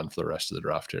your plan for the rest of the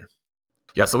draft here?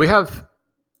 Yeah, so we have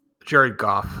Jared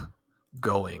Goff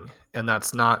going, and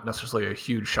that's not necessarily a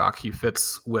huge shock. He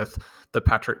fits with the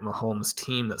Patrick Mahomes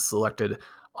team that selected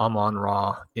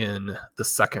Amon-Ra in the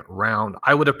second round.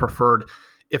 I would have preferred,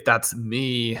 if that's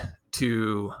me,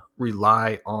 to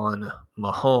rely on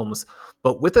Mahomes.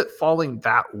 But with it falling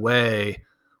that way,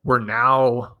 we're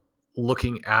now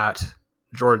looking at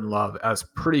Jordan Love as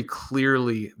pretty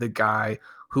clearly the guy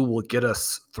who will get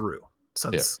us through,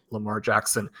 since Lamar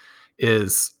Jackson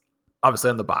is obviously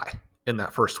on the bye in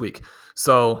that first week.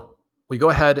 So we go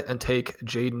ahead and take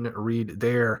Jaden Reed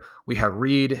there. We have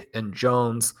Reed and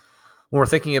Jones. When we're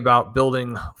thinking about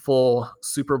building full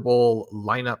Super Bowl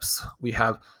lineups, we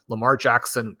have Lamar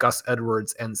Jackson, Gus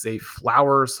Edwards, and Zay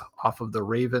Flowers off of the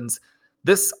Ravens.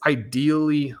 This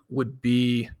ideally would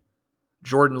be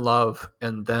Jordan Love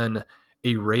and then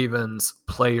a Ravens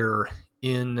player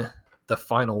in the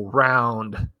final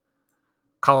round.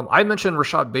 Colin, I mentioned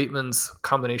Rashad Bateman's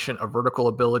combination of vertical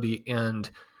ability and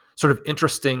sort of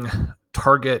interesting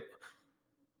target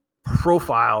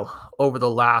profile over the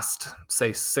last,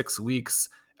 say, 6 weeks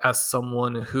as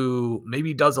someone who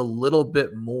maybe does a little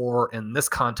bit more in this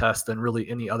contest than really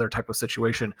any other type of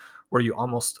situation where you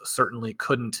almost certainly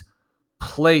couldn't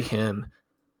play him.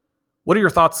 What are your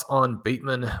thoughts on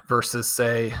Bateman versus,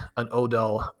 say, an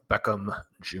Odell Beckham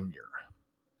Jr.?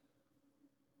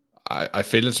 I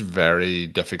feel it's very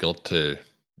difficult to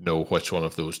know which one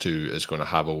of those two is going to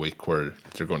have a week where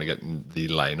they're going to get in the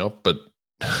lineup. But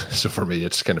so for me,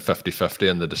 it's kind of 50-50,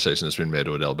 and the decision has been made.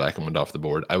 Odell Beckham went off the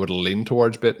board. I would lean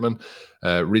towards Bateman.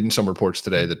 Reading some reports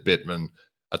today that Bateman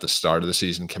at the start of the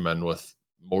season came in with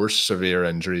more severe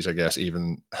injuries, I guess,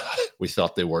 even we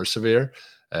thought they were severe.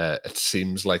 It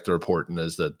seems like the reporting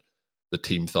is that the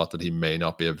team thought that he may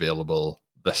not be available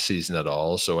this season at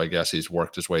all. So I guess he's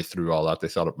worked his way through all that. They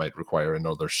thought it might require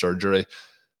another surgery.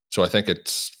 So I think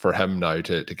it's for him now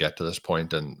to get to this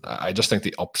point. And I just think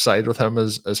the upside with him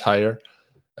is higher.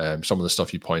 Some of the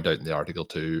stuff you point out in the article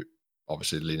too,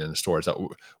 obviously leaning towards that.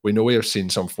 We know we have seen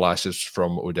some flashes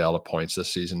from Odell at points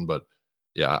this season, but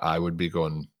yeah, I would be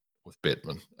going with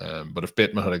Bateman. But if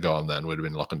Bateman had gone, then we'd have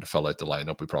been looking to fill out the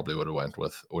lineup. We probably would have went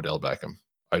with Odell Beckham.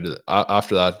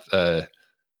 After that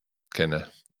kind of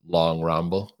long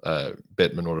ramble,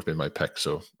 Bateman would have been my pick.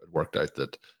 So it worked out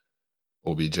that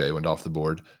OBJ went off the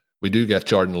board. We do get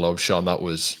Jordan Love, Sean. That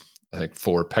was, I think,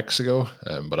 4 picks ago,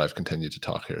 but I've continued to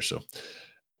talk here. So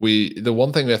the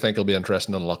one thing I think will be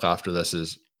interesting to look after this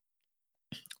is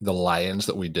the Lions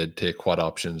that we did take quad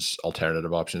options,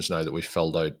 alternative options now that we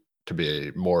filled out to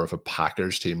be more of a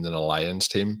Packers team than a Lions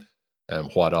team.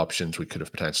 What options we could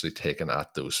have potentially taken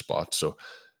at those spots. So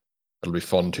it'll be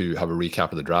fun to have a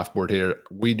recap of the draft board here.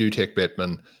 We do take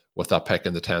Bateman with that pick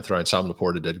in the 10th round. Sam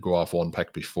Laporta did go off 1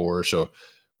 pick before, so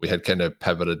we had kind of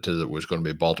pivoted to that was going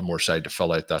to be Baltimore side to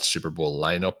fill out that Super Bowl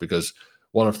lineup, because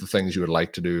one of the things you would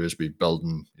like to do is be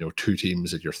building, 2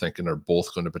 teams that you're thinking are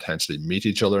both going to potentially meet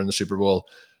each other in the Super Bowl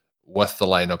with the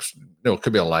lineups. It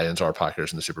could be a Lions or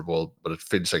Packers in the Super Bowl, but it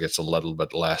feels like it's a little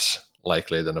bit less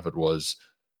likely than if it was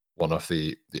one of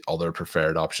the other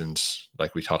preferred options,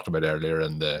 like we talked about earlier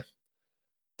in the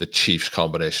Chiefs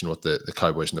combination with the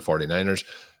Cowboys and the 49ers.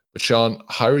 But Sean,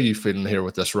 how are you feeling here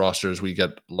with this roster as we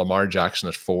get Lamar Jackson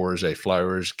at 4, Zay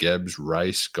Flowers, Gibbs,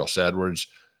 Rice, Gus Edwards,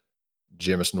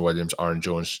 Jameson Williams, Aaron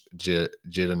Jones,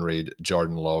 Jalen Reed,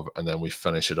 Jordan Love, and then we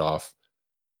finish it off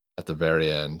at the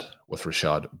very end with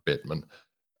Rashad Bateman.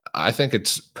 I think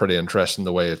it's pretty interesting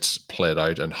the way it's played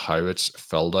out and how it's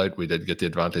filled out. We did get the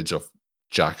advantage of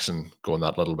Jackson going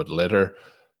that little bit later.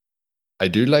 I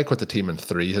do like what the team in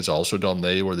 3 has also done.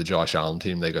 They were the Josh Allen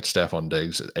team. They got Stephon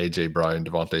Diggs, AJ Brown,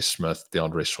 Devontae Smith,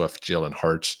 DeAndre Swift, Jalen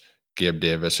Hurts, Gabe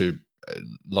Davis, who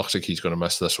looks like he's going to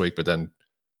miss this week, but then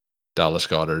Dallas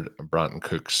Goedert and Brandon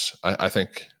Cooks. I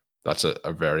think that's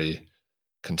a very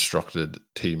constructed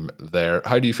team there.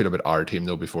 How do you feel about our team,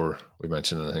 though, before we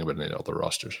mention anything about any other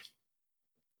rosters?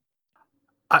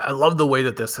 I love the way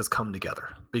that this has come together,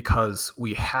 because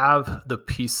we have the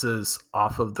pieces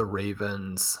off of the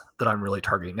Ravens that I'm really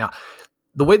targeting. Now,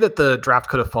 the way that the draft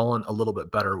could have fallen a little bit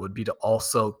better would be to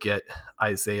also get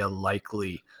Isaiah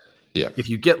Likely. Yeah. If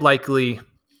you get Likely,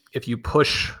 if you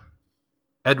push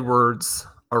Edwards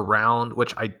around,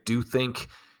 which I do think,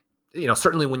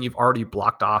 certainly when you've already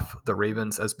blocked off the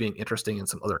Ravens as being interesting in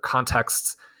some other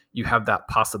contexts, you have that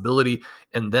possibility.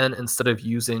 And then instead of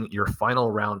using your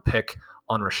final round pick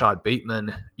on Rashad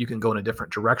Bateman, you can go in a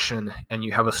different direction and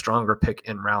you have a stronger pick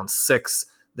in round 6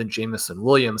 than Jameson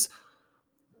Williams.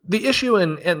 The issue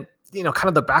and kind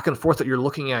of the back and forth that you're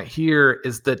looking at here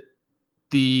is that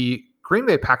the Green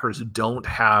Bay Packers don't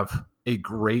have a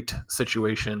great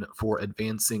situation for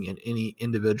advancing in any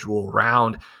individual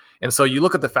round. And so you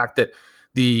look at the fact that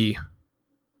the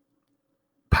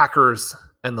Packers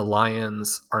and the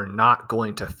Lions are not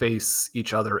going to face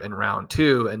each other in round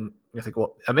 2. And you think,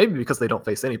 well, maybe because they don't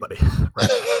face anybody, right?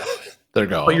 They're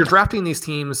gone. But you're drafting these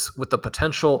teams with the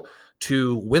potential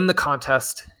to win the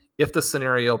contest if the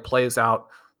scenario plays out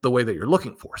the way that you're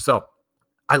looking for. So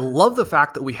I love the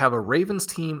fact that we have a Ravens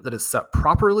team that is set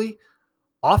properly.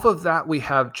 Off of that, we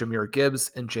have Jahmyr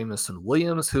Gibbs and Jameson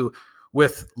Williams, who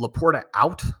with Laporta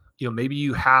out, maybe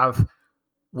you have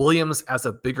Williams as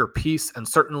a bigger piece, and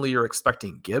certainly you're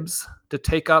expecting Gibbs to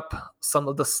take up some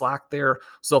of the slack there.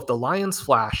 So if the Lions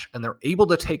flash and they're able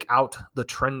to take out the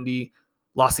trendy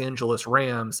Los Angeles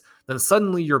Rams, then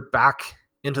suddenly you're back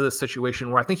into the situation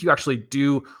where I think you actually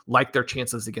do like their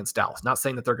chances against Dallas. Not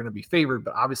saying that they're going to be favored,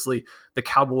 but obviously the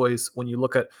Cowboys, when you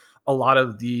look at a lot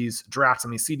of these drafts, I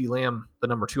mean, CeeDee Lamb, the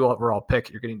number 2 overall pick,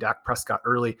 you're getting Dak Prescott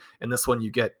early. And this one,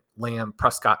 you get Lamb,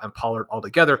 Prescott, and Pollard all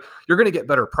together. You're going to get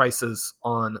better prices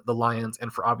on the Lions,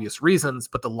 and for obvious reasons,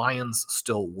 but the Lions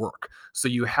still work. So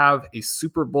you have a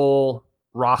Super Bowl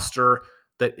roster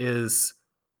that is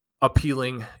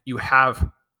appealing. You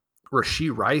have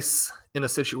Rashee Rice in a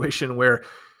situation where,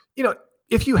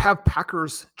 if you have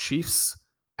Packers Chiefs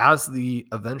as the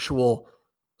eventual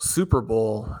Super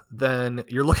Bowl, then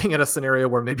you're looking at a scenario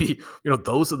where maybe,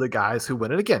 those are the guys who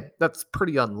win. And again, that's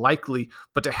pretty unlikely,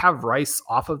 but to have Rice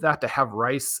off of that, to have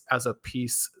Rice as a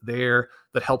piece there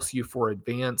that helps you for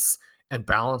advance and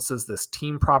balances this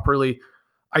team properly,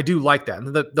 I do like that.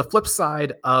 And the flip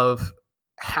side of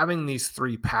having these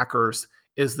 3 Packers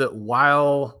is that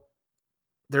while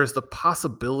there's the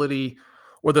possibility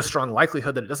or the strong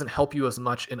likelihood that it doesn't help you as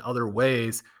much in other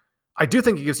ways, I do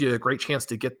think it gives you a great chance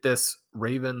to get this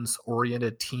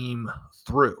Ravens-oriented team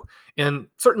through. And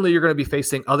certainly you're going to be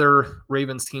facing other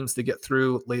Ravens teams to get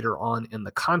through later on in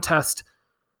the contest.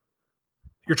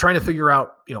 You're trying to figure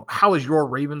out, how is your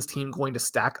Ravens team going to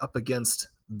stack up against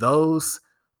those?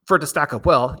 For it to stack up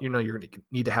well, you're going to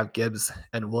need to have Gibbs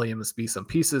and Williams be some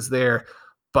pieces there.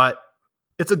 But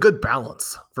it's a good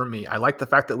balance for me. I like the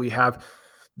fact that we have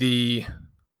the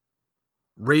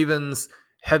Ravens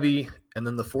heavy and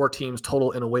then the 4 teams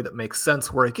total in a way that makes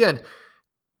sense, where again,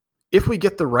 if we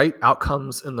get the right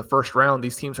outcomes in the first round,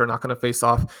 these teams are not going to face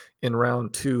off in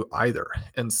round 2 either.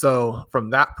 And so from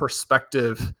that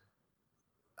perspective,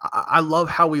 I love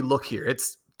how we look here.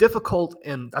 It's difficult,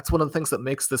 and that's one of the things that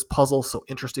makes this puzzle so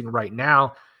interesting right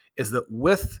now, is that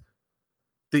with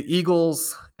the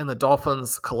Eagles and the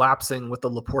Dolphins collapsing, with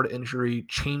the Laporta injury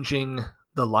changing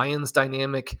the Lions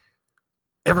dynamic,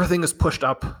 everything is pushed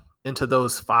up into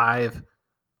those 5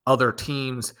 other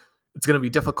teams. It's going to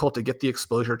be difficult to get the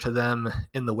exposure to them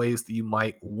in the ways that you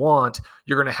might want.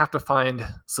 You're going to have to find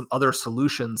some other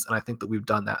solutions, and I think that we've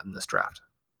done that in this draft.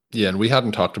 Yeah, and we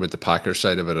hadn't talked about the Packers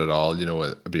side of it at all,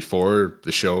 before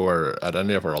the show or at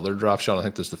any of our other drafts, Sean. I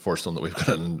think this is the first one that we've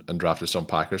got in and drafted some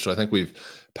Packers. So I think we've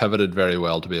pivoted very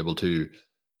well to be able to,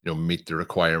 meet the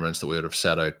requirements that we would have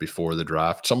set out before the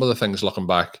draft. Some of the things looking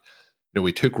back,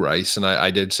 we took Rice, and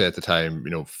I did say at the time,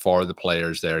 for the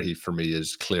players there, he for me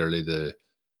is clearly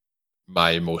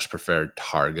my most preferred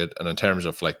target. And in terms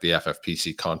of like the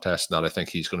FFPC contest, I think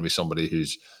he's going to be somebody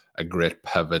who's a great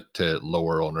pivot to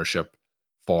lower ownership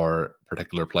for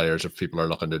particular players if people are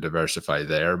looking to diversify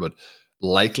there. But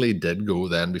likely did go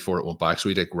then before it went back. So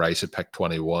we take Rice at pick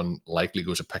 21, likely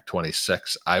goes at pick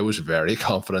 26. I was very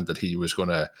confident that he was going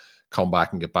to come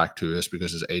back and get back to us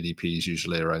because his ADP is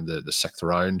usually around the 6th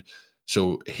round.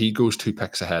 So he goes 2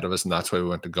 picks ahead of us, and that's why we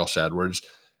went to Gus Edwards.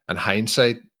 And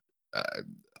hindsight,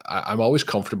 I'm always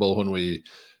comfortable when we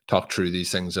talk through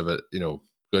these things of it,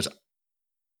 because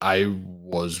I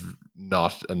was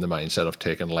not in the mindset of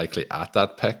taking likely at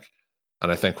that pick.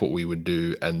 And I think what we would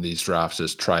do in these drafts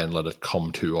is try and let it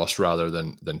come to us rather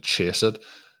than chase it.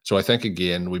 So I think,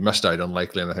 again, we missed out on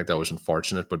likely, and I think that was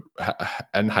unfortunate. But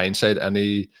in hindsight,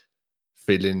 any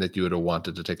feeling that you would have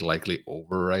wanted to take likely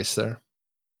over Rice there?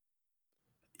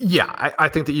 Yeah, I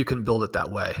think that you can build it that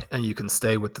way, and you can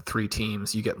stay with the 3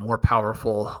 teams. You get more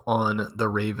powerful on the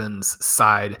Ravens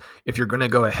side. If you're going to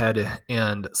go ahead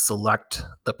and select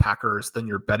the Packers, then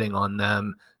you're betting on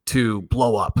them to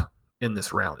blow up in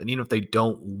this round. And even if they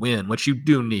don't win, which you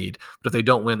do need, but if they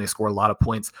don't win, they score a lot of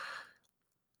points.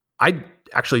 I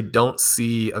actually don't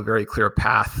see a very clear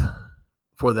path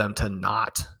for them to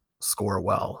not score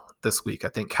well this week. I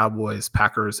think Cowboys,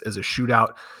 Packers is a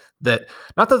shootout. That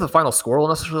not that the final score will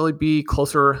necessarily be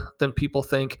closer than people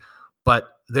think, but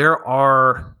there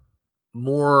are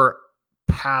more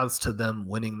paths to them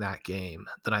winning that game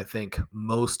than I think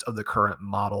most of the current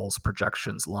models,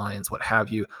 projections, lines, what have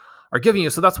you, are giving you.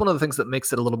 So that's one of the things that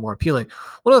makes it a little more appealing.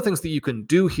 One of the things that you can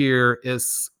do here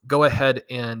is go ahead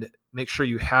and make sure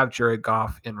you have Jared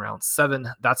Goff in round 7.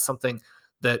 That's something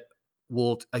that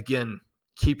will, again,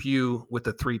 keep you with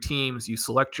the 3 teams. You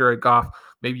select Jared Goff.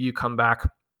 Maybe you come back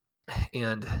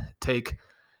and take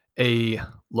a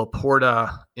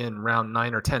Laporta in round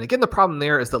 9 or 10. Again, the problem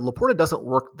there is that Laporta doesn't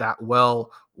work that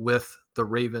well with the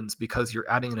Ravens because you're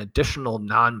adding an additional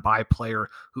non-bye player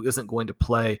who isn't going to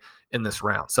play in this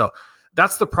round. So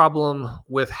that's the problem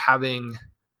with having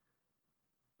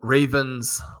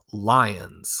Ravens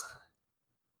Lions.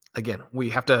 Again, we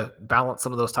have to balance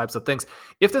some of those types of things.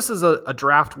 If this is a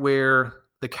draft where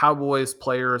the Cowboys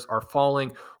players are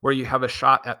falling, where you have a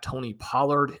shot at Tony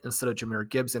Pollard instead of Jahmyr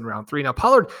Gibbs in round 3. Now,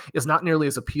 Pollard is not nearly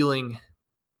as appealing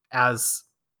as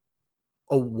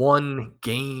in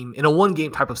a one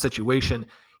game type of situation.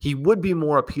 He would be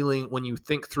more appealing when you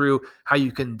think through how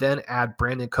you can then add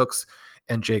Brandon Cooks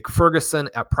and Jake Ferguson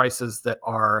at prices that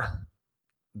are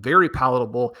very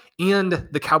palatable, and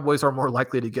the Cowboys are more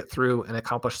likely to get through and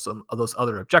accomplish some of those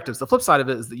other objectives. The flip side of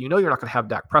it is that you're not going to have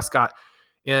Dak Prescott,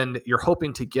 and you're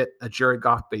hoping to get a Jared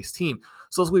Goff-based team.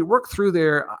 So as we work through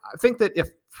there, I think that if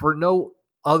for no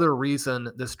other reason,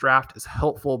 this draft is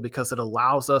helpful because it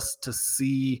allows us to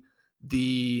see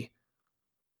the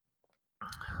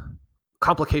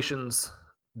complications,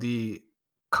 the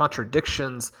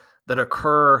contradictions that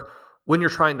occur when you're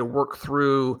trying to work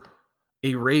through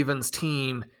a Ravens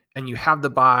team and you have the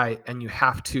bye and you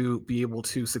have to be able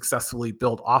to successfully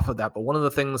build off of that. But one of the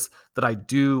things that I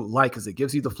do like is it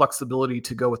gives you the flexibility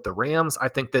to go with the Rams. I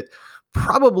think that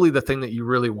probably the thing that you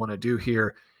really want to do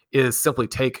here is simply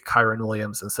take Kyren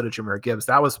Williams instead of Jahmyr Gibbs.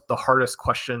 That was the hardest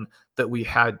question that we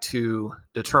had to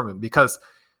determine, because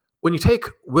when you take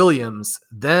Williams,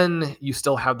 then you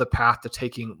still have the path to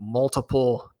taking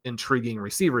multiple intriguing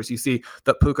receivers. You see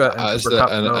that Puka and Cooper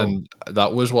Kupp and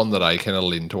that was one that I kind of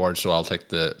leaned towards, so I'll take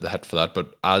the hit for that.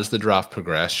 But as the draft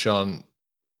progressed, Sean,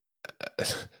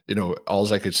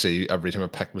 all I could see every time a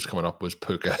pick was coming up was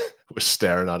Puka was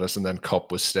staring at us, and then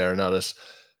Kupp was staring at us.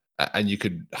 And you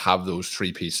could have those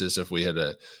 3 pieces if we had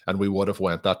and we would have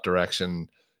went that direction.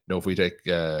 If we take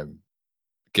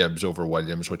Gibbs over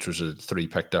Williams, which was a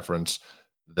 3-pick difference,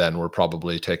 then we're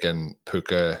probably taking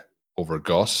Puka over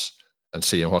Gus and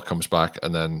seeing what comes back,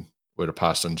 and then we'd have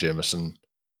passed on Jameson.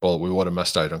 Well, we would have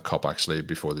missed out on Kupp actually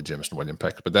before the Jameson Williams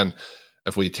pick. But then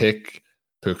if we take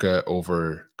Puka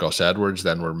over Gus Edwards,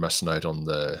 then we're missing out on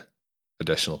the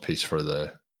additional piece for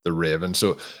the Ravens.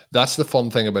 So that's the fun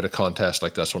thing about a contest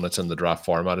like this when it's in the draft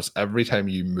format, is every time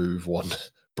you move one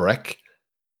brick,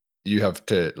 you have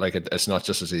to, it's not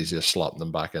just as easy as slotting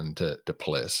them back into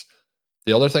place.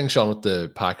 The other thing, Sean, with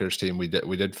the Packers team, we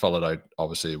did fill it out,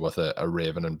 obviously, with a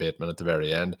Raven and Bateman at the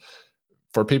very end.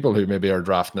 For people who maybe are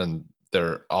drafting and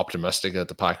they're optimistic that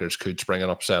the Packers could spring an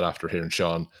upset after hearing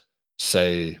Sean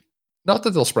say, not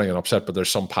that they'll spring an upset, but there's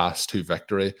some path to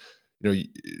victory.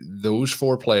 Those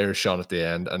 4 players, Sean, at the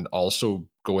end, and also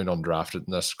going undrafted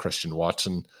in this, Christian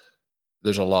Watson,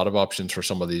 there's a lot of options for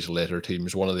some of these later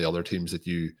teams. One of the other teams that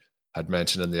you had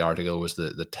mentioned in the article was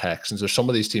the Texans. There's some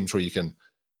of these teams where you can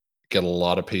get a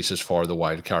lot of pieces for the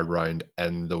wild card round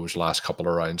in those last couple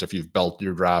of rounds. If you've built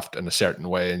your draft in a certain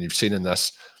way, and you've seen in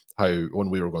this how when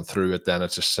we were going through it, then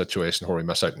it's a situation where we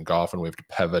miss out in golf and we have to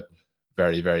pivot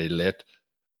very, very late.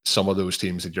 Some of those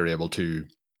teams that you're able to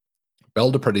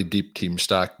build a pretty deep team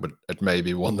stack, but it may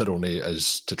be one that only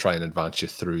is to try and advance you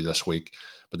through this week.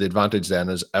 But the advantage then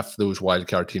is if those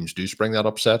wildcard teams do spring that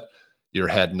upset, you're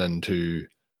heading into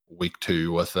week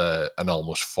 2 with an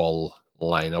almost full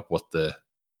lineup with the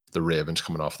Ravens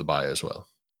coming off the bye as well.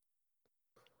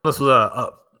 This was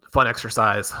a fun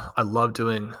exercise. I love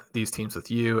doing these teams with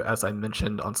you. As I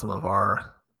mentioned on some of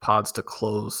our pods to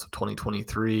close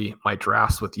 2023, my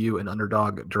drafts with you and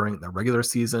Underdog during the regular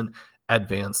season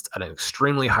advanced at an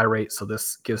extremely high rate. So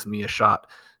this gives me a shot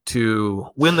to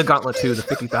win the Gauntlet 2, the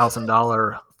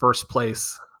 $50,000 first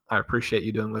place. I appreciate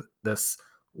you doing this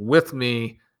with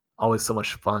me. Always so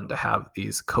much fun to have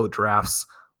these co-drafts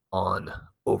on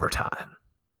Overtime.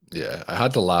 Yeah, I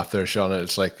had to laugh there, Sean.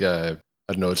 It's like, I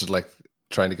don't know, it's like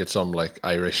trying to get some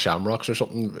Irish shamrocks or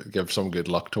something, give some good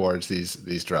luck towards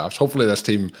these drafts. Hopefully this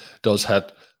team does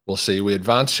hit. We'll see. We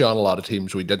advanced, Sean, a lot of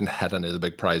teams. We didn't hit any of the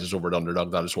big prizes over at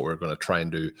Underdog. That is what we're going to try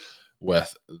and do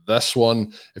with this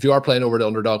one. If you are playing over the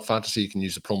Underdog Fantasy, you can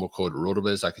use the promo code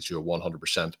RotoViz. That gets you a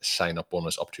 100% sign-up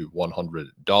bonus up to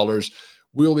 $100.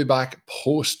 We'll be back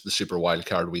post the Super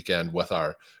Wildcard weekend with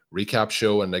our recap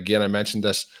show. And again, I mentioned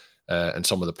this in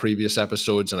some of the previous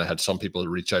episodes, and I had some people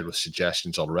reach out with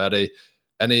suggestions already.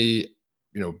 Any,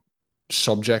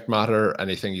 subject matter,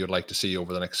 anything you'd like to see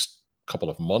over the next couple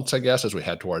of months, I guess, as we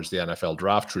head towards the NFL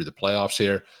draft through the playoffs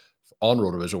here, on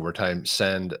RotoViz Overtime,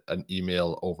 send an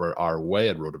email over our way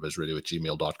at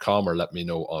rotovizradio@gmail.com, or let me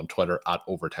know on Twitter at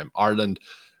Overtime Ireland.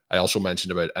 I also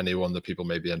mentioned about anyone that people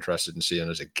may be interested in seeing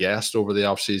as a guest over the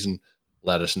offseason.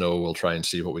 Let us know. We'll try and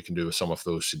see what we can do with some of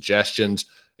those suggestions.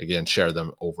 Again, share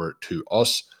them over to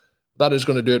us. That is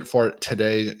going to do it for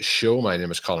today's show. My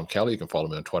name is Colin Kelly. You can follow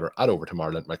me on Twitter at Overtime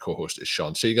Ireland. My co-host is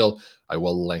Sean Siegel. I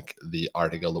will link the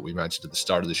article that we mentioned at the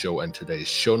start of the show in today's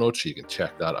show notes, so you can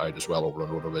check that out as well over on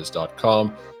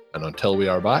rotoviz.com. And until we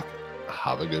are back,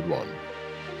 have a good one.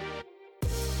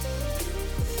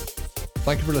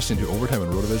 Thank you for listening to Overtime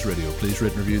on RotoViz Radio. Please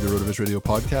rate and review the RotoViz Radio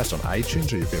podcast on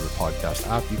iTunes or your favorite podcast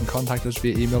app. You can contact us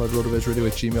via email at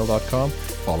rotovizradio@gmail.com.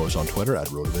 Follow us on Twitter at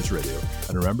RotoViz Radio.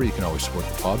 And remember, you can always support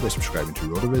the pod by subscribing to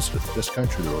RotoViz with a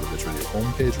discount through the RotoViz Radio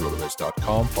homepage,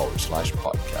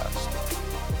 rotoviz.com/podcast.